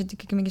kasutasid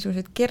ikkagi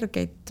mingisuguseid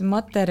kergeid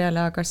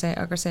materjale, aga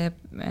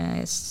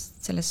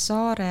selle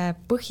saare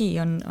põhi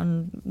on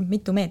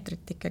mitu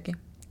meetrit ikkagi.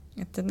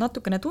 Et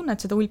natukene tunned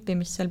seda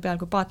ulpimist seal peal,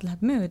 kui paat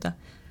läheb mööda,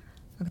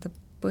 aga ta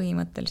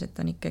põhimõtteliselt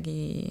on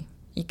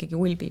ikkagi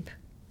ulbib.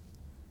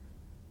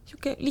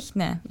 Siuke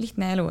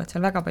lihtne elu, et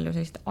seal väga palju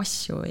sellist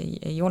asju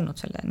ei olnud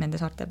nende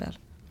saarte peal.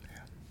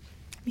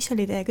 Mis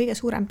oli teie kõige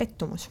suurem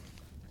pettumus?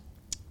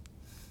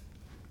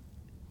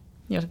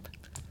 Joosep?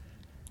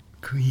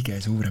 Kõige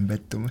suurem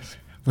pettumus?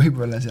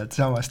 Võib-olla sealt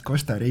samast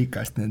Costa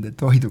Ricast nende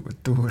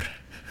toidukultuur.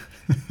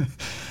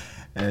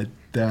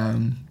 Et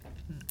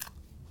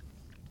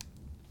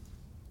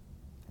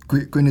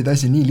kui nüüd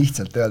asi nii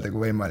lihtsalt öelda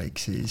kui võimalik,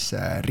 siis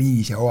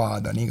riis ja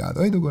oad on iga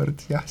toidukord,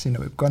 jah, sinna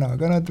võib kana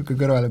natuke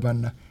kõrvale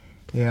panna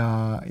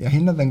ja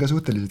hinnad on ka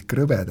suhteliselt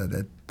krõbedad,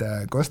 et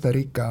Costa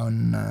Rica on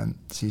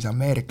siis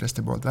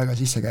ameeriklaste poolt väga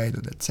sisse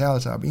käidud, et seal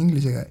saab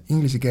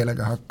inglise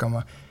keelega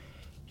hakkama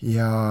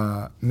ja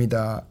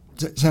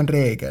see on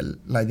reegel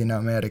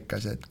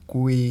Ladina-Ameerikas, et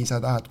kui sa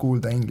tahad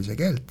kuulda inglise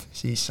keelt,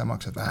 siis sa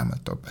maksad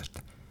vähemalt topelt.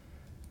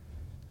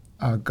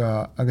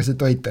 Aga see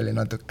toit oli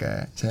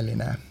natuke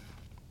selline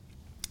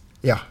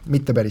jah,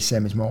 mitte päris see,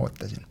 mis ma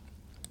ootasin.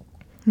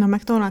 No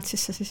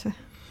McDonaldsisse siis või?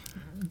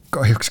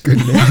 Kahjuks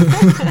küll, jah.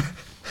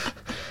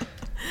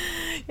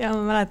 Ja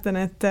ma mäletan,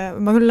 et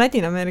ma küll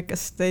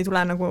Ladina-Ameerikast ei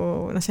tule nagu,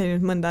 see oli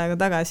nüüd mõnda aega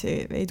tagasi,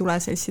 ei tule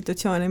sellist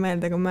situatsiooni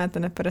meelde, kui ma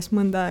mäletan, et pärast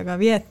mõnda aega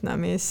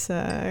Vietnamis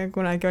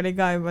kunagi oli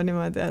ka juba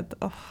niimoodi, et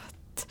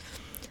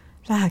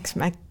läheks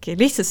Mäkki.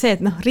 Lihtsalt see,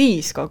 et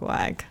riis kogu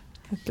aeg.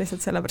 Et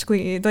lihtsalt sellepärast, kui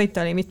toit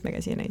oli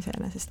mitmekesine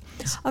iseenesest.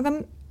 Aga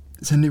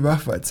see on nii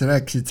vahva, et sa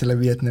rääkisid selle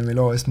Vietnami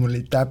loost, mul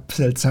oli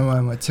täpselt sama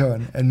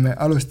emotsioon, et me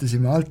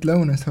alustasime alt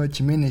lõunast Ho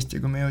Chi Minhist ja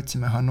kui me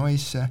jõudsime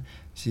Hanoisse,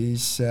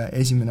 siis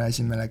esimene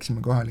asi me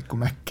läksime kohalikku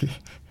Mäkki.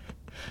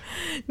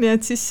 Nii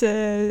et siis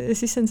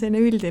on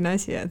selline üldine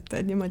asi, et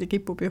niimoodi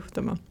kipub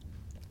juhtuma.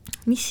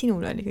 Mis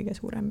sinul oli kõige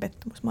suurem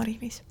pettumus,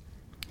 Mari-Liis?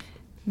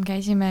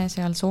 Käisime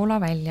seal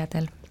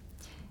soolaväljadel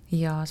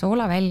ja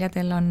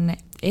soolaväljadel on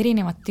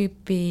erinevat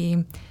tüüpi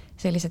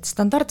sellised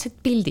standardsed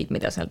pildid,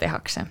 mida seal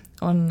tehakse.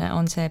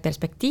 On see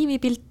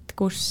perspektiivipilt,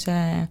 kus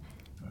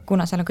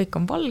kuna seal kõik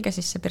on valge,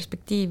 siis see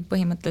perspektiiv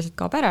põhimõtteliselt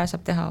kaob ära ja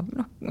saab teha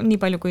nii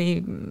palju, kui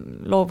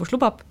loovus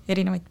lubab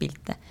erinevaid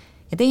pilte.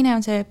 Ja teine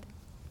on see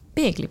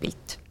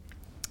peeglipilt,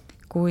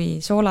 kui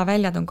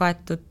soolaväljad on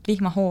kaetud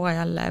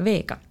vihmahooajal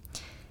veega.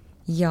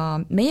 Ja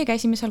meie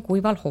käisime seal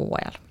kuival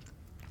hooajal.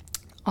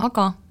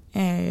 Aga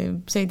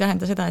see ei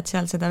tähenda seda, et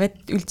seal seda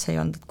vett üldse ei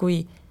olnud.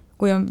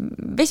 Kui on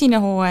vesine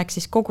hooaeg,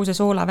 siis kogu see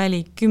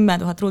soolaväli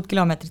 10 000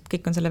 ruutkilomeetrit,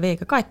 kõik on selle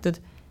veega kaetud,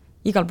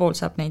 igal pool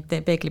saab neid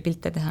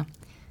peeglipilte teha.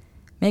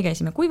 Me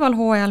käisime kuival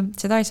hooajal,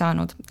 seda ei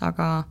saanud,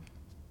 aga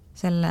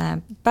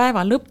selle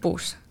päeva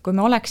lõpus, kui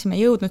me oleksime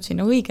jõudnud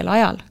sinna õigel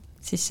ajal,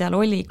 siis seal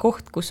oli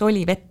koht, kus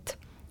oli vett.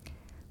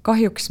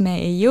 kahjuks me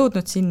ei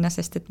jõudnud sinna,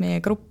 sest et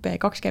meie grupp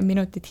 20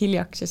 minutit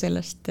hiljaks ja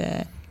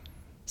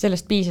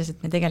sellest piisas,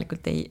 et me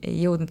tegelikult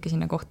ei jõudnudki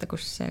sinna kohta,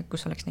 kus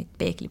oleks neid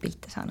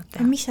peeglipilte saanud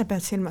teha. Mis sa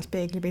pead silmas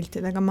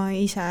peeglipiltidega? Ma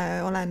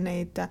ise olen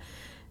neid,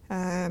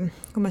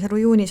 kui ma seal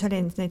ujuunis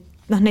olin,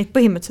 neid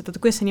põhimõtteliselt,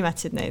 kuidas sa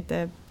nimetasid neid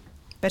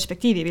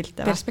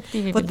perspektiivipilte?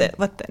 Perspektiivipilte.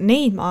 Vot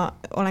neid ma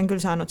olen küll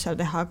saanud seal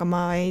teha, aga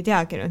ma ei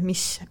teagi nüüd,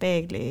 mis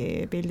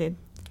peeglipildid,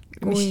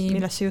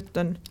 millest see jutt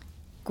on?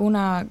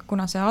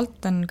 Kuna see alt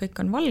kõik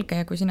on valge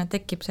ja kui sinna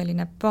tekib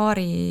selline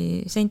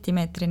 2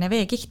 sentimeetrine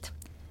veekiht,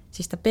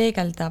 siis ta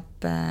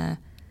peegeldab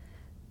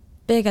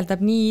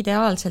nii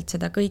ideaalselt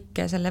seda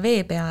kõike selle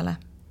vee peale,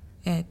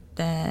 et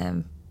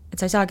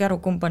sa ei saagi aru,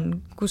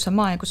 kus on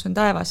maa ja kus on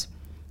taevas.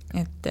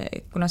 Et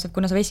kuna see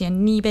vesi on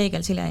nii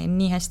peegelsile ja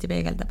nii hästi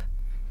peegeldab,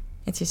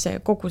 et siis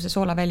kogu see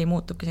soolaväli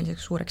muutubki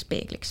selliseks suureks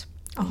peegliks.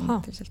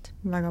 Ahah,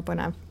 väga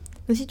põnev.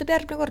 No siis tuleb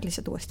järgmine kord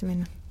lihtsalt uuesti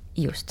minna.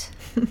 Just.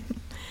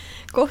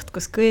 Koht,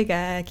 kus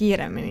kõige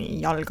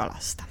kiiremini jalga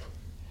lasta.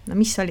 No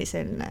mis oli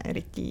selline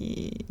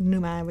eriti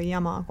nõme või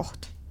jama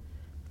koht?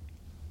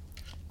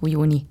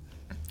 Ujuuni.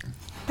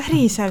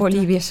 Päriselt?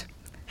 Boliivias.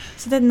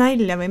 Sa teed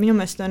nalja või minu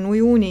meelest on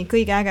Ujuuni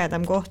kõige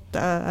ägedam koht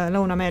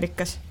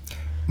Lõuna-Ameerikas?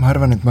 Ma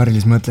arvan, et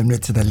Mari-Liis mõtleb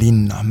nüüd seda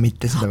linna,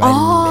 mitte seda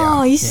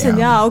välja.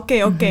 Issand,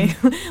 okei.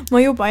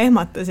 Ma juba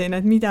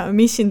ehmatasin, et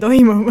mis siin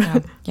toimub.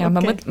 Ja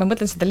okay. ma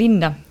mõtlen seda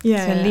linna.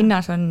 Seal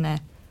linnas on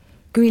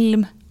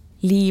külm,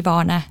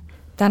 liivane,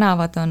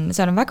 tänavad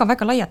seal on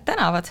väga-väga laiad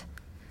tänavad,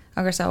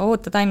 aga sa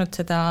ootad ainult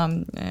seda,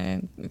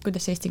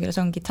 kuidas eesti keeles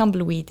ongi,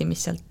 tumbleweedi,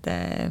 mis sealt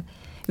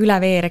üle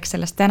veereks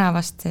sellest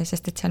tänavast,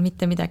 sest et seal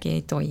mitte midagi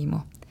ei toimu.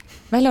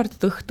 Välja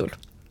arvatud õhtul.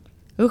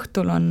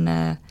 Õhtul on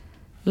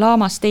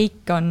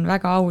laamasteik on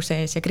väga au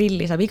sees ja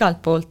grilli saab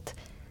igalt poolt,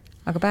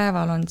 aga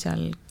päeval on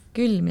seal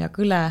külm ja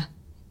kõle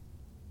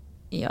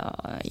ja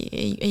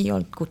ei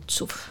olnud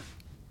kutsuv.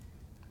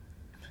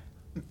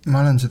 Ma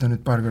olen seda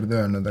nüüd paar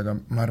korda öelnud, aga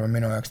ma arvan,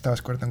 minu jaoks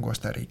taaskord on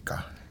Costa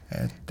Rica.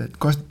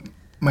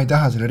 Ma ei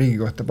taha selle riigi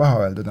kohta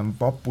paha öelda, ta on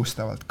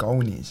vapustavalt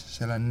kaunis.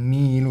 Seal on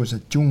nii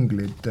ilusad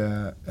džunglid,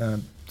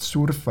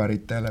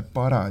 surfaritele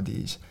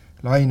paradiis.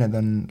 Lained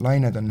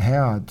on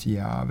head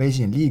ja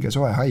vesi on liiga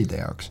soe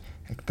haide jaoks.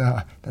 Ta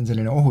on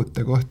selline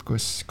ohuta koht,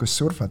 kus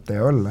surfata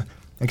ja olla.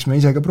 Eks ma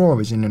ise ka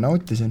proovisin ja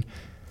nautisin,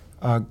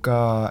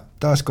 aga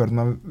taaskord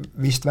ma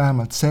vist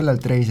vähemalt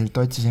sellelt reisilt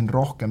otsisin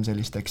rohkem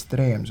sellist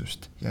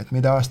ekstreemsust ja et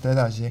mida aasta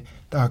edasi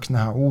tahaks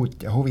näha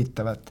uut ja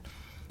huvitavat,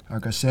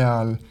 aga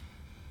seal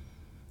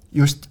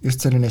just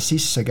selline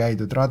sisse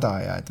käidud rada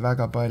ja et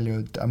väga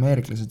paljud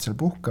ameeriklased seal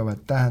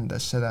puhkavad,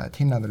 tähendas seda, et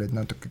hinnad olid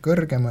natuke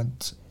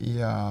kõrgemad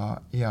ja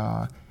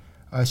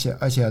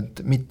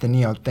asjad mitte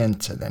nii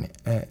autentsed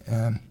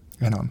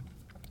enam.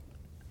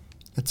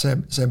 Et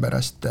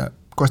seepärast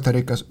Costa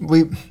Ricas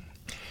või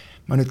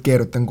ma nüüd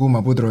keerutan kuuma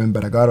pudru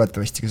ümber, aga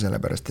arvatavasti ka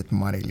sellepärast, et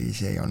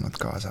Mari-Liisi ei olnud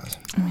kaasas.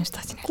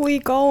 Kui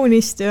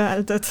kaunisti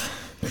öeldud.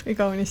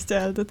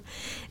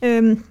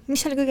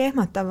 Mis oli kõige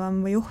ehmatavam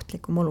või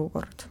ohtlikum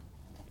olukord?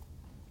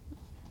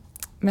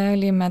 Me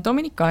olime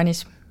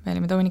Dominikaanis. Me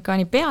olime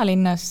Dominikaani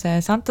pealinnas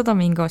Santo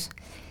Domingos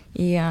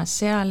ja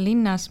seal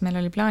linnas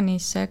meil oli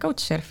plaanis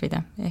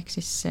couchsurfida. Ehk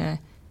siis,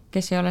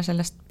 kes ei ole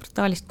sellest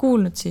portaalist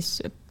kuulnud, siis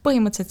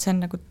põhimõtteliselt see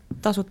on nagu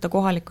tasuta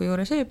kohaliku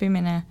juures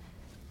ööbimine.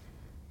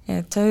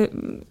 Et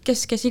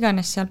kes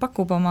iganes seal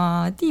pakub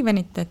oma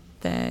diivanit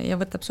ja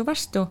võtab su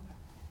vastu,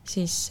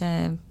 siis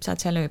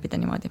saad seal ööbida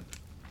niimoodi.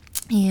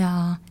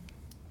 Ja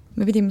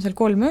me pidime seal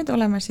 3 ööd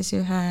olema siis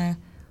ühe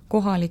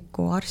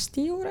kohaliku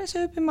arsti juures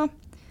ööbima,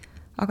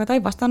 aga ta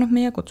ei vastanud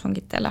meie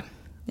kutsungitele.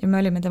 Ja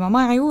me olime tema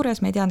maja juures,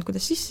 me ei teadnud,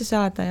 kuidas sisse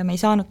saada ja me ei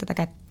saanud teda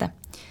kätte.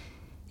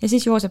 Ja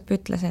siis Joosep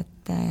ütles,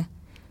 et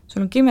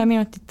sul on 10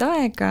 minutit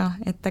aega,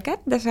 et ta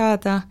kätte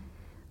saada,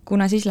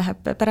 kuna siis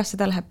pärast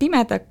seda läheb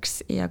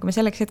pimedaks ja kui me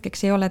selleks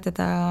hetkeks ei ole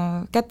teda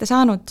kätte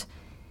saanud,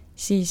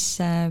 siis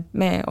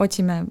me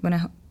otsime mõne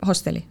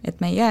hosteli,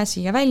 et me ei jää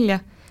siia välja,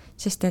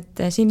 sest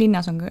et siin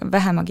linnas on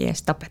vähemagi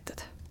eest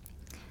tapetud.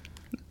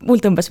 Mul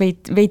tõmbas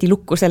veidi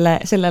lukku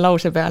selle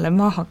lause peale,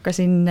 ma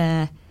hakkasin,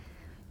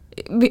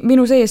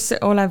 minu sees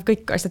olev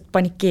kõik asjad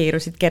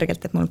panikeerusid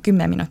kergelt, et mul on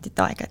 10 minutit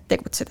aega, et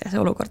tegutseda ja see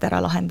olukord ära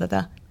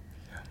lahendada.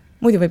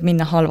 Muidu võib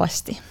minna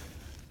halvasti.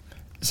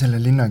 Selle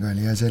linnaga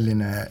oli ja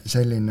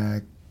selline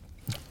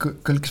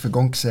kõlks või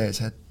konks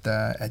sees,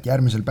 et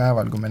järgmisel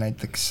päeval, kui me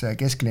näiteks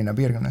kesklinna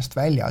piirkonnast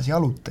väljas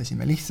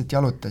lihtsalt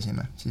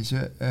jalutasime, siis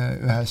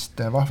ühest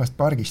vahvast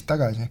pargist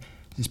tagasi,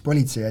 siis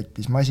politsei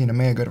jättis masina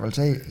meie kõrval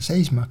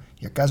seisma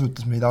ja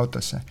käsutas meid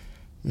autosse.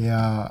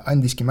 Ja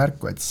andiski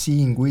märku, et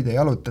siin, kui te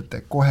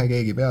jalutate, kohe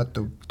keegi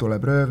peatub,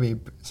 tuleb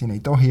röövib, siin ei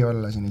tohi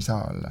olla, siin ei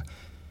saa olla.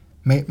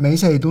 Me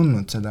ise ei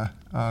tundnud seda,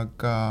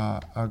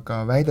 aga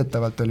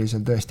väidetavalt oli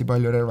seal tõesti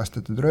palju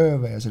relvastatud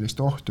rööve ja sellist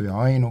ohtu ja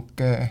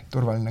ainuke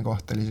turvaline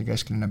koht oli see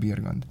kesklinna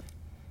piirkond.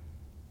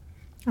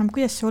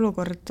 Kuidas see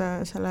olukord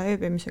selle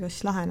ööbimisega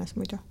siis lahenes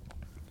muidu?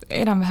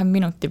 Enam-vähem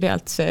minuti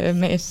pealt see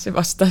mees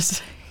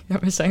vastas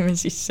ja me saime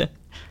sisse.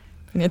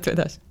 Nii et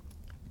vedas.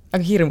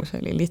 Aga hirmus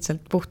oli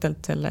lihtsalt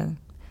puhtalt selle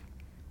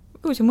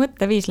kui see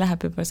mõtteviis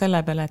läheb juba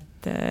selle peale,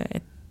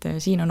 et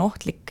siin on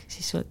ohtlik,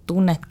 siis sa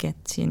tunnedki,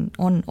 et siin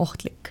on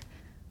ohtlik.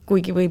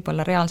 Kuigi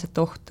võib-olla reaalset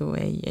ohtu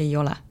ei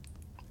ole.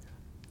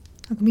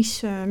 Aga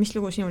mis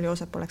lugu sinul,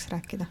 Joosep, oleks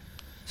rääkida?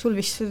 Sul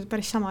vist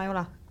päris sama ei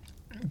ole?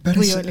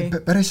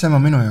 Päris sama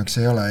minu jaoks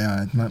ei ole ja,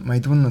 et ma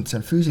ei tundnud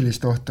seal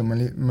füüsilist ohtu, ma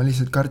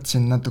lihtsalt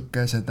kartsin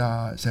natuke seda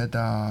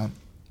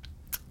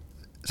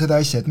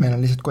asja, et meil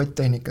on lihtsalt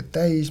kotttehnikat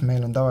täis,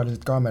 meil on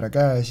tavaliselt kaamera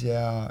käes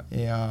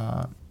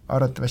ja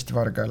arvatavasti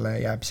vargale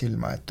jääb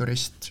silma, et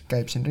turist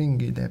käib siin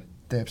ringi,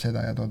 teeb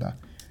seda ja toda.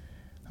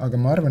 Aga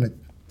ma arvan, et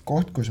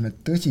koht, kus me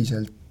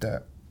tõsiselt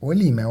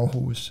olime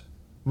ohus,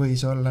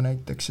 võis olla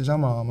näiteks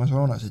seesama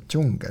Amazonase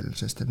džungel,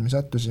 sest et me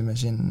sattusime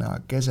sinna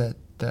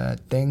keset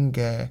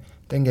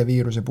dengue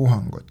viiruse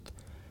puhangut.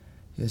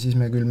 Ja siis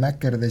me küll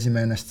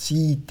mäkerdasime ennast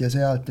siit ja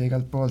sealt ja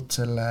igalt poolt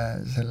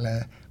selle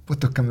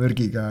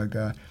putukamürgiga,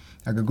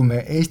 aga kui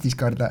me Eestis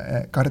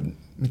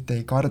mitte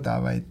ei karda,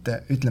 vaid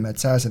ütleme,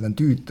 et sääsed on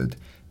tüütud,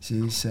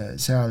 siis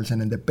seal see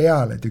nende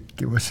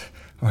pealetükkivus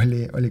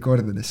oli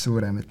kordades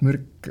suurem, et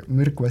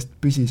mürk vast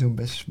püsis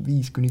umbes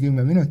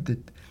 5-10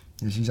 minutit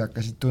ja siis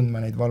hakkasid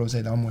tundma neid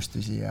valusaid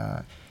ammustusi ja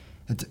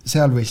et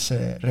seal võis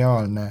see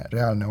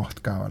reaalne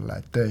oht ka olla,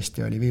 et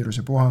tõesti oli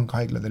viiruse puhang,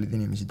 haiglad olid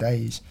inimesi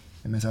täis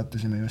ja me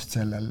sattusime just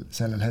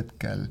sellel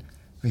hetkel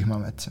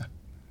vihmametsa.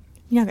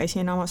 Mina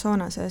käisin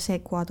Amazonases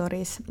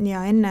Ecuadoris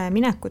ja enne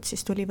minekut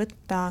siis tuli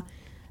võtta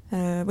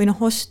või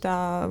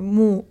osta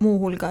muu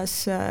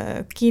hulgas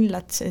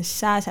kindlat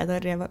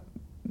sääsetõrje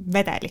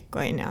vedelikku,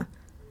 on ju.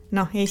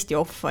 Eesti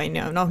off, on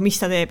ju, mis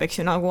ta teeb, eks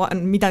ju, nagu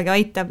midagi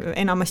aitab,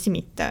 enamasti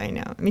mitte, on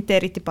ju, mitte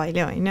eriti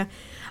palju, on ju.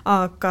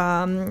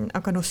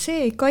 Aga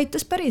see ikka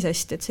aitas päris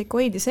hästi, et see ikka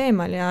hoidis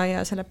eemal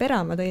ja selle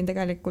pera ma tõin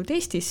tegelikult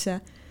Eestisse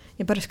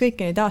ja pärast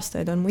kõiki neid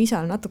aastaid on mu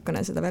isal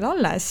natukene seda veel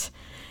alles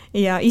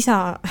ja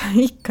isa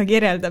ikka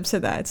kirjeldab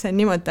seda, et see on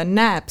niimoodi, ta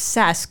näeb,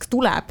 sääsk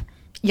tuleb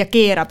ja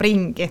keerab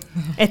ringi,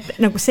 et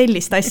nagu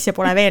sellist asja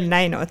pole veel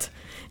näinud.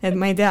 Et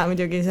ma ei tea,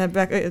 muidugi see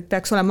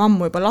peaks olema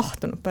ammu juba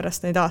lahtunud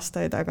pärast neid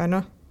aastaid, aga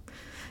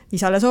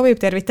isale soovib,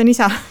 tervitan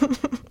isa.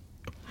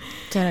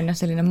 See on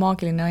selline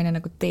maagiline aine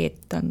nagu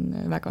teet on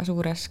väga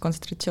suures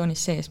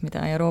kontsentраtsioonis sees,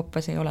 mida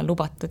Euroopas ei ole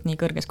lubatud nii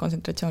kõrges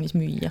kontsentраtsioonis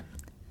müüa.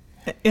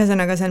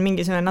 Ühesõnaga, see on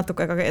mingisugune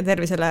natuke ka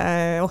tervisele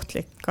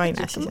ohtlik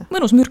aine.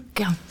 Mõnus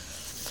mürk, jah.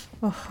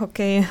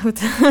 Okei.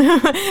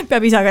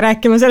 Peab isaga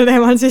rääkima sel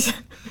teemal siis.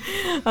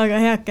 Aga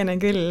heakene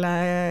küll,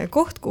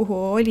 koht, kuhu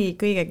oli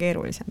kõige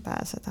keerulisem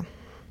pääseda.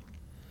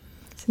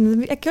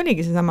 Äkki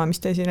oligi see sama,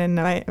 mis te siin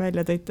enne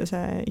välja tõite,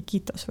 see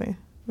Iquitos või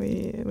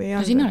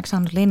no sinna oleks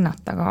saanud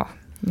lennata ka.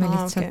 Me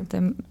lihtsalt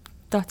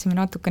tahtsime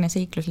natukene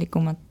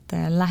seiklus-likumat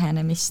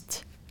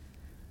lähenemist.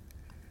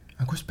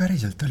 Aga kus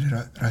päriselt oli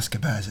raske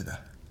pääseda?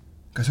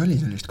 Kas oli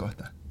sellist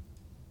kohta?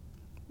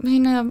 Me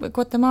sinna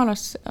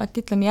Guatemalas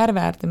Atitlani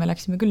järve äärde me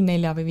läksime küll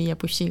 4 või 5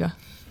 bussiga.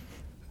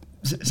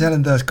 Seal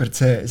on taaskord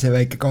see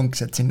väike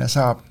konks, et sinna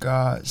saab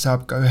ka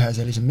ühe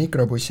sellise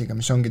mikrobussiga,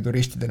 mis ongi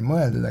turistidele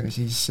mõeldud, aga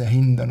siis see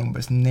hind on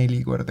umbes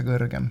 4 korda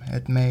kõrgem,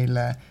 et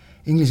meile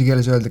inglise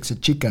keeles öeldakse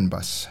chicken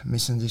bus,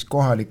 mis on siis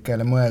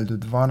kohalikele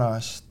mõeldud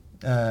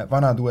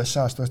vanad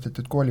USA-st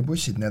ostetud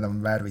koolibussid, need on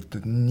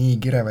värvitud nii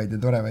kirevaid ja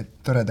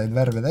toredaid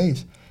värve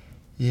täis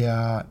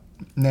ja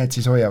need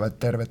siis hoiavad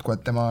tervet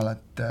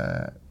Guatemalat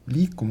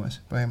liikumas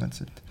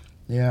põhimõtteliselt.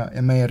 Ja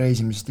meie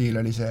reisimisstiil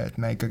oli see, et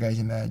me ikka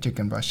käisime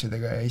chicken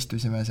bussidega ja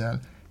istusime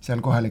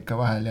seal kohalike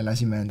vahel ja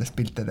lasime endast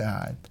pilte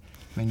teha, et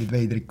mingid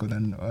veidrikud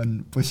on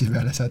bussi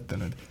peale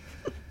sattunud.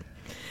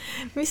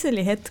 Mis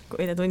oli hetk,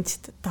 kui te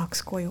tundsite, et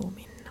tahaks koju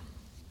minna?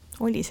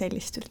 Oli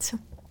sellist üldse?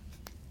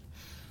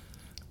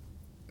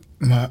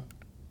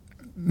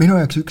 Minu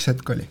jaoks üks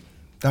hetk oli.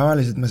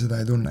 Tavaliselt ma seda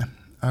ei tunne,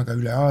 aga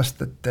üle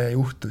aastate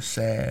juhtus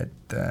see,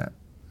 et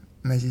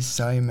me siis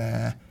saime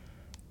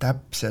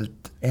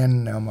täpselt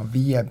enne oma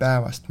 5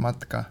 päevast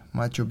matka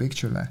Machu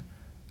Picchule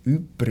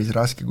üpris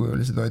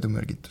raskekujulise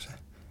toidumürgituse.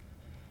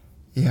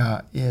 Ja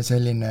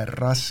selline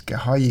raske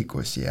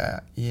haigus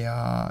ja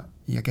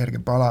kerge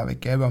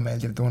palavik ja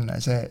ebameeldiv tunne,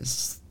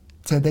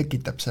 see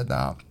tekitab seda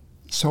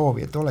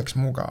soovi, et oleks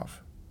mugav.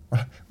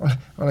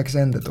 Oleks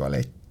enda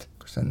tualett,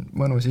 kus on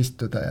mõnus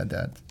istuda ja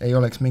tead, ei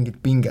oleks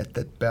mingit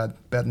pinget, et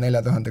pead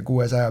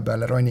 4600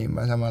 peale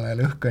ronima, samal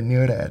ajal õhk on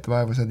nii õre, et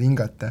vaevu saad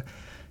hingata.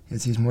 Ja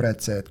siis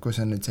muretse, et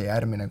kus on nüüd see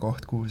järgmine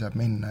koht, kuhu saab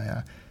minna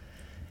ja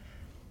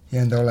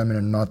enda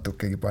olemine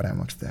natukegi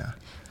paremaks teha.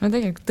 No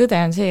tegelikult tõde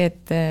on see,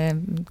 et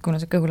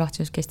kuna see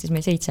kõhulahtisus kestis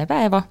meil 7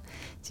 päeva,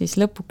 siis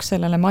lõpuks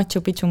sellele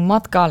Machu Picchu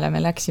matkale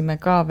me läksime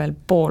ka veel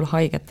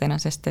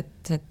poolhaigetena, sest et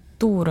see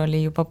tuur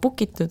oli juba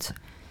bukitud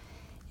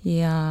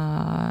ja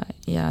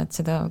et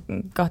seda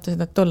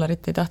 $200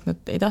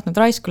 ei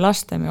tahtnud raisku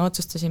lasta ja me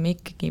otsustasime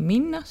ikkagi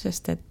minna,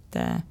 sest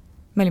et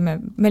me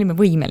olime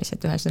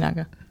võimelised ühe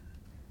sõnaga.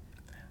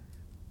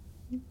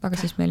 Aga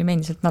siis me olime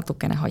endiselt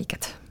natukene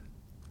haiged.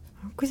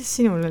 Kuidas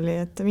sinul oli,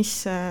 et mis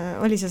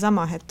oli see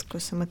sama hetk,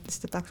 kus sa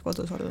mõtlesid, et tahaks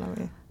kodus olla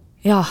või?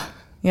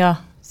 Jah,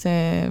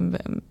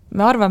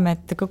 me arvame,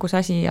 et kogu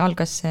see asi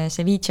algas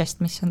cevichest,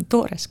 mis on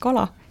toores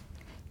kala,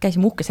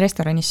 käisime uhkes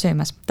restoranis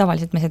söömas,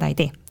 tavaliselt me seda ei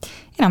tee.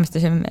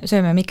 Enamasti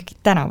sööme me ikkagi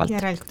tänavalt.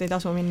 Järelikult ei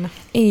tasu minna.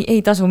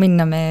 Ei tasu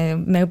minna,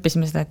 me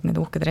õppisime seda, et need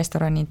uhked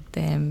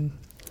restoranid,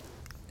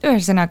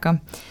 ühesõnaga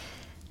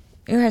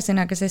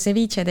see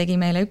ceviche tegi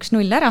meile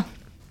 1-0 ära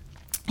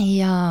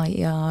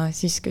ja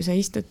siis, kui sa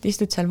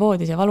istud seal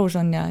voodis ja valus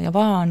on ja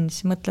paha on,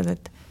 siis mõtled,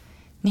 et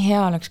nii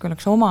hea oleks, kui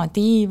oleks oma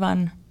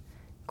diivan,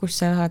 kus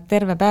sa saad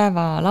terve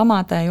päeva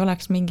lamada, ei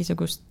oleks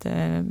mingisugust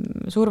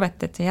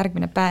survet, et see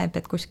järgmine päev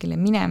pead kuskile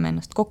minema,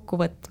 ennast kokku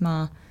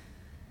võtma.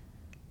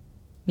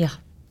 Jah,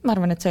 ma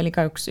arvan, et see oli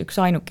ka üks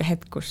ainuke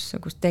hetk,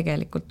 kus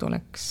tegelikult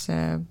oleks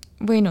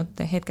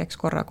võinud hetkeks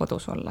korra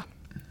kodus olla.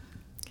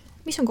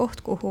 Mis on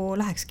koht, kuhu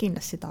läheks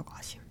kindlasti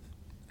tagasi?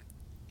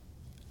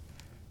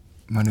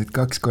 Ma nüüd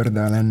 2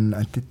 korda olen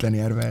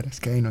Atitlani järve ääres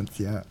käinud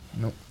ja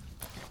no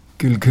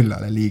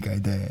küllale liiga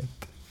ei tee,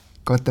 et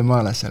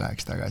Guatemalasse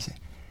läheks tagasi.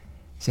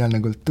 Sealne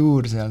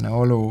kultuur, sealne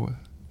olu,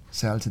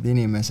 sealsed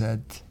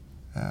inimesed,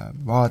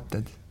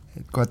 vaated,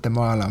 et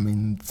Guatemala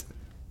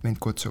mind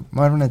kutsub.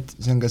 Ma arvan, et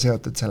see on ka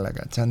seotud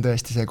sellega, et see on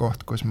tõesti see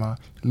koht, kus ma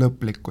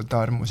lõplikult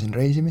armusin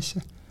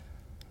reisimisse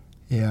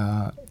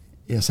ja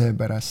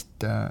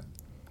seepärast,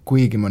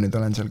 kuigi ma nüüd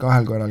olen seal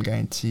 2 korral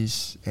käinud,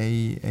 siis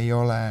ei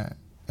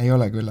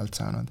ole küllalt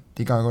saanud.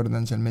 Et iga kord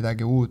on seal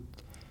midagi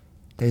uut,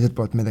 teiselt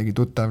poolt midagi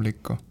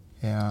tuttavlikku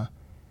ja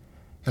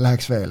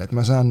läheks veel, et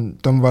ma saan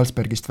Tom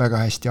Walsbergist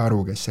väga hästi aru,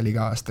 kes seal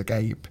iga aasta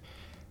käib.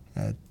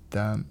 Et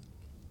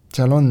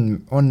seal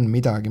on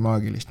midagi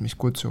maagilist, mis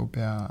kutsub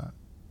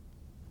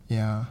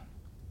ja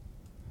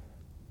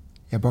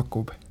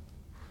pakub.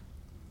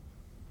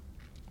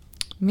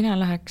 Mina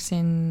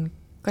läheksin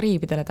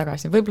Kariibidele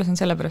tagasi. Võib-olla see on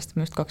sellepärast, et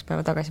ma just 2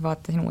 päeva tagasi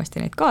vaatasin uuesti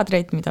neid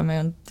kaadreid, mida me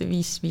ei olnud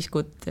 5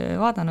 kuud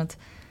vaadanud.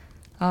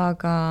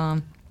 Aga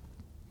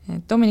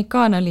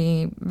Dominikaan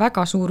oli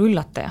väga suur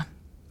üllataja.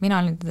 Mina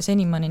olen teda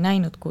senimani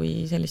näinud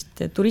kui sellist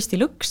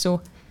turistilõksu,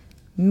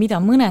 mida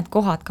mõned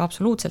kohad ka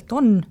absoluutselt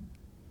on,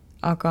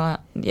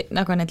 aga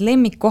need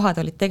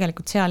lemmikkohad olid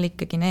tegelikult seal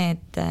ikkagi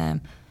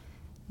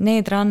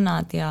need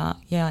rannad ja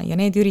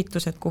need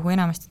üritused, kuhu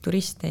enamasti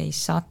turiste ei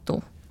satu.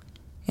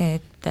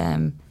 Et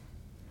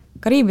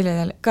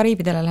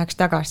Kariibidele läheks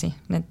tagasi.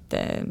 Need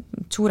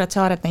suured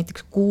saared,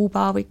 näiteks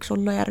Kuuba võiks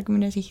olla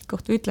järgmine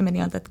sihtkoht, ütleme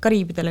nii, et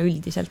Kariibidele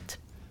üldiselt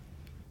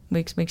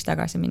võiks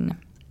tagasi minna.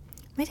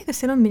 Ma ei tea, kas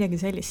seal on midagi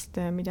sellist,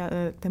 mida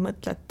te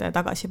mõtlete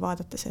tagasi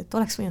vaadates, et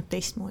oleks võinud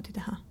teistmoodi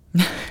teha?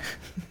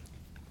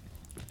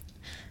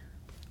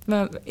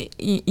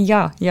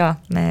 Jaa.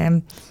 Me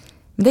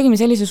tegime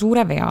sellise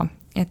suure vea,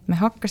 et me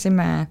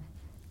hakkasime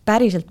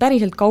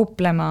päriselt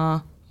kauplema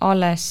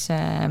alles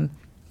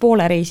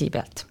poole reisi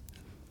pealt.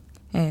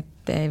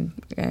 Et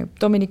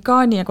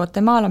Dominikaani ja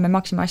Guatemala me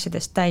maksime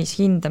asjadest täis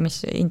hinda,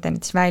 mis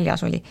internetis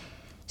väljas oli.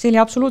 See oli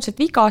absoluutselt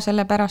viga,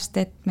 sellepärast,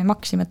 et me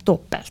maksime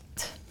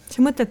topelt. Sa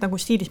mõtled nagu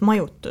stiilis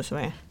majutus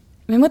või?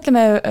 Me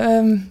mõtleme...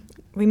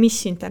 või mis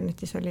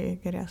internetis oli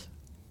kirjas?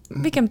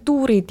 Pigem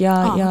tuurid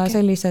ja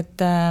sellised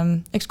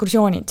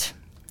ekskursioonid.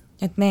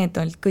 Et need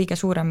olid kõige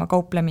suurema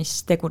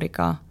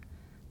kauplemisteguriga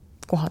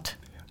kohad.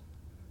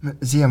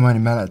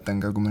 Siiamaani mäletan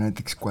ka, kui me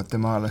näiteks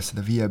Guatemalas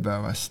seda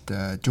 5-päevast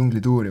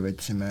džunglituuri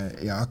võtsime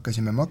ja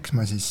hakkasime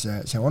maksma, siis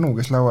see onu,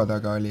 kes laua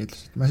taga oli,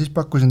 ütles, et ma siis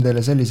pakkusin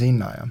teile sellise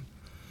hinna ja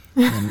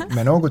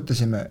me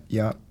noogutasime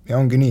ja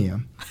ongi nii ja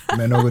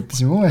me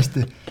noogutasime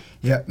uuesti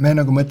ja me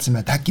nagu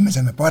mõtlesime, et äkki me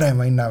saame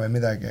parema hinna või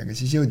midagi, aga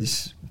siis jõudis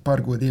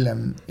paar kuud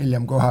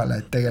hiljem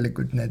kohale, et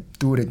tegelikult need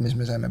tuurid, mis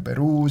me saime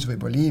Peruus või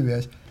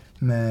Boliivias,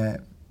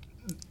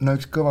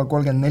 üks kõva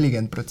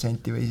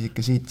 30-40% võis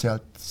ikka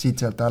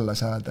siit-sealt alla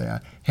saada ja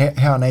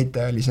hea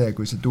näitaja oli see,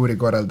 kui see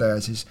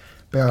tuurikorraldaja siis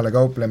peale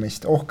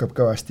kauplemist ohkab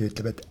kõvasti ja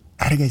ütleb, et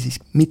ärge siis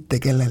mitte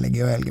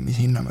kellelegi öelge, mis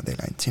hinna ma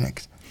teile andsin,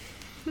 eks.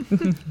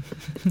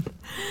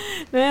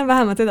 No ja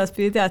vähemalt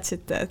edaspidi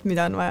teadsite, et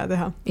mida on vaja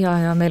teha.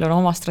 Ja meil on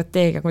oma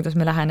strateegia, kuidas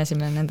me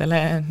lähenesime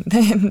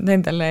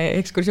nendele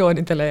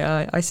ekskursioonidele ja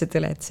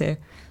asjadele, et see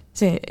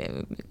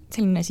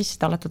selline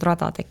sissetallatud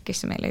rada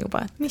tekkis meile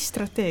juba. Mis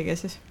strateegia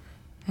siis?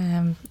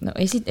 No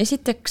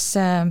esiteks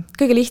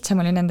kõige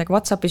lihtsam oli nendega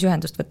WhatsAppis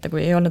ühendust võtta,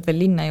 kui ei olnud veel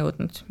linna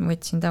jõudnud. Ma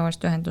võtsin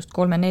tavaliselt ühendust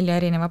 3-4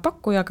 erineva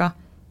pakkujaga.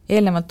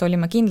 Eelnevalt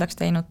olime kindlaks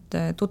teinud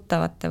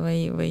tuttavate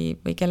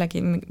või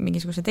kellegi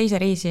mingisuguse teise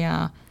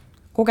reisija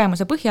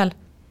kogemuse põhjal,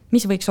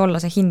 mis võiks olla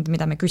see hind,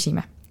 mida me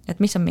küsime, et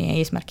mis on meie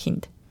eesmärk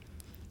hind.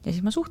 Ja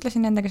siis ma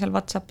suhtlesin nendega seal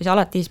WhatsAppis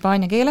alati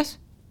hispaania keeles,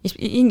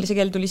 inglise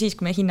keel tuli siis,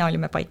 kui me hinna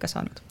olime paika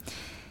saanud.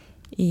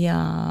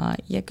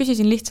 Ja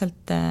küsisin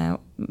lihtsalt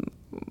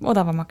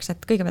odavamaks,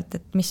 et kõigepealt,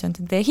 et mis on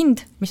teie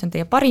hind, mis on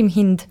teie parim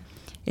hind,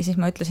 ja siis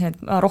ma ütlesin,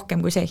 et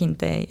rohkem kui see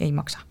hind ei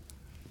maksa.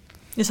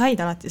 Ja said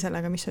alati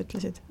sellega, mis sa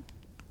ütlesid?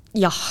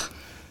 Jah,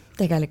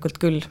 tegelikult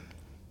küll.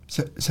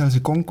 Seal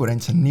see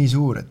konkurents on nii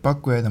suur, et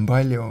pakkujaid on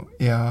palju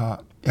ja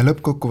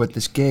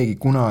lõppkokkuvõttes keegi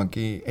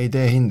kunagi ei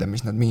tee hinda,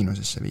 mis nad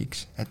miinusesse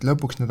viiks. Et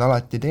lõpuks nad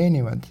alati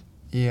teenivad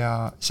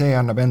ja see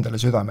annab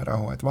endale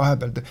südamerahu, et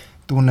vahepeal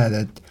tunned,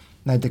 et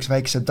näiteks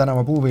väikse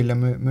tänava puuvilja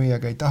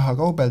müüjaga ei taha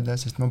kaubelda,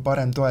 sest ma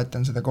parem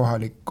toetan seda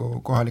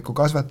kohalikku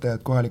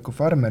kasvatajat, kohalikku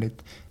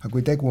farmerit, aga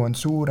kui tegu on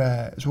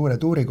suure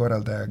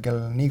tuurikorraldaja,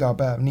 kellel on iga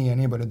päev nii ja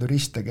nii palju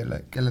turiste,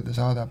 kelle ta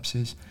saadab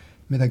siis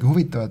midagi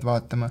huvitavat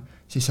vaatama,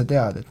 siis sa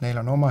tead, et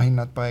neil on oma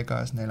hinnad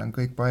paigas, neil on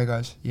kõik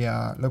paigas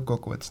ja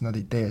lõppkokkuvõttes nad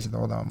ei tee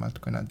seda odavamalt,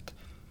 kui nad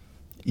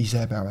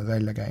ise peavad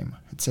välja käima.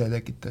 Et see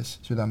tekitas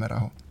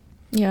südamerahu.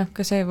 Jah,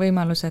 ka see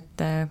võimalus,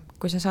 et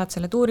kui sa saad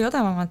selle tuuri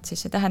odavamalt,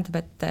 siis see tähendab,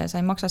 et sa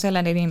ei maksa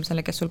sellele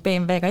inimesele, kes sul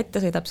BMW-ga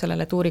ette sõidab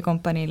sellele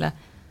tuurikompaniile,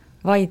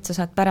 vaid sa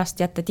saad pärast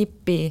jätta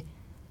tippi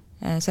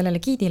sellele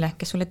giidile,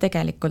 kes sulle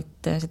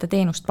tegelikult seda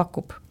teenust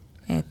pakub.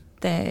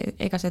 Et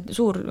ega see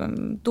suur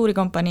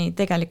tuurikompanii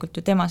tegelikult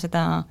ju tema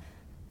seda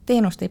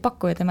teenust ei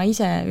paku ja tema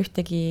ise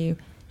ühtegi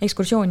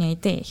ekskursiooni ei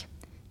tee.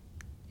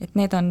 Et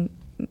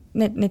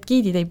need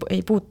giidid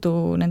ei puutu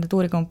nende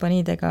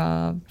tuurikompaniidega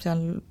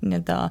seal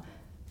nii-öelda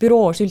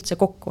büroos üldse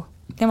kokku.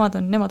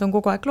 Nemad on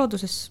kogu aeg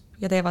looduses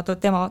ja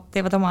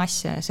teevad oma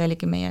asja ja see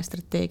oligi meie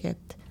strateegia,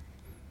 et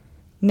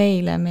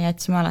neile me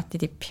jätsime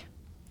alati tippi.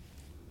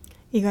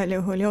 Igal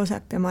juhul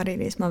Joosep ja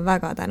Mari-Liis, ma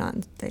väga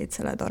tänan teid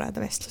selle toreda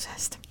vestluse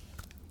eest.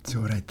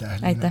 Suur aitäh!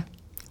 Aitäh!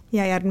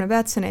 Ja järgmine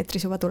peatus on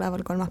eetris juba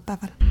tuleval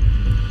kolmapäeval.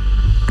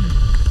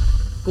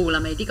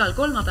 Kuula meid igal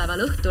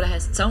kolmapäeval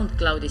Õhtulehest,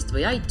 SoundCloudist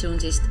või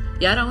iTunesist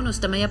ja ära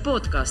unusta meie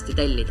podcasti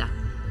tellida.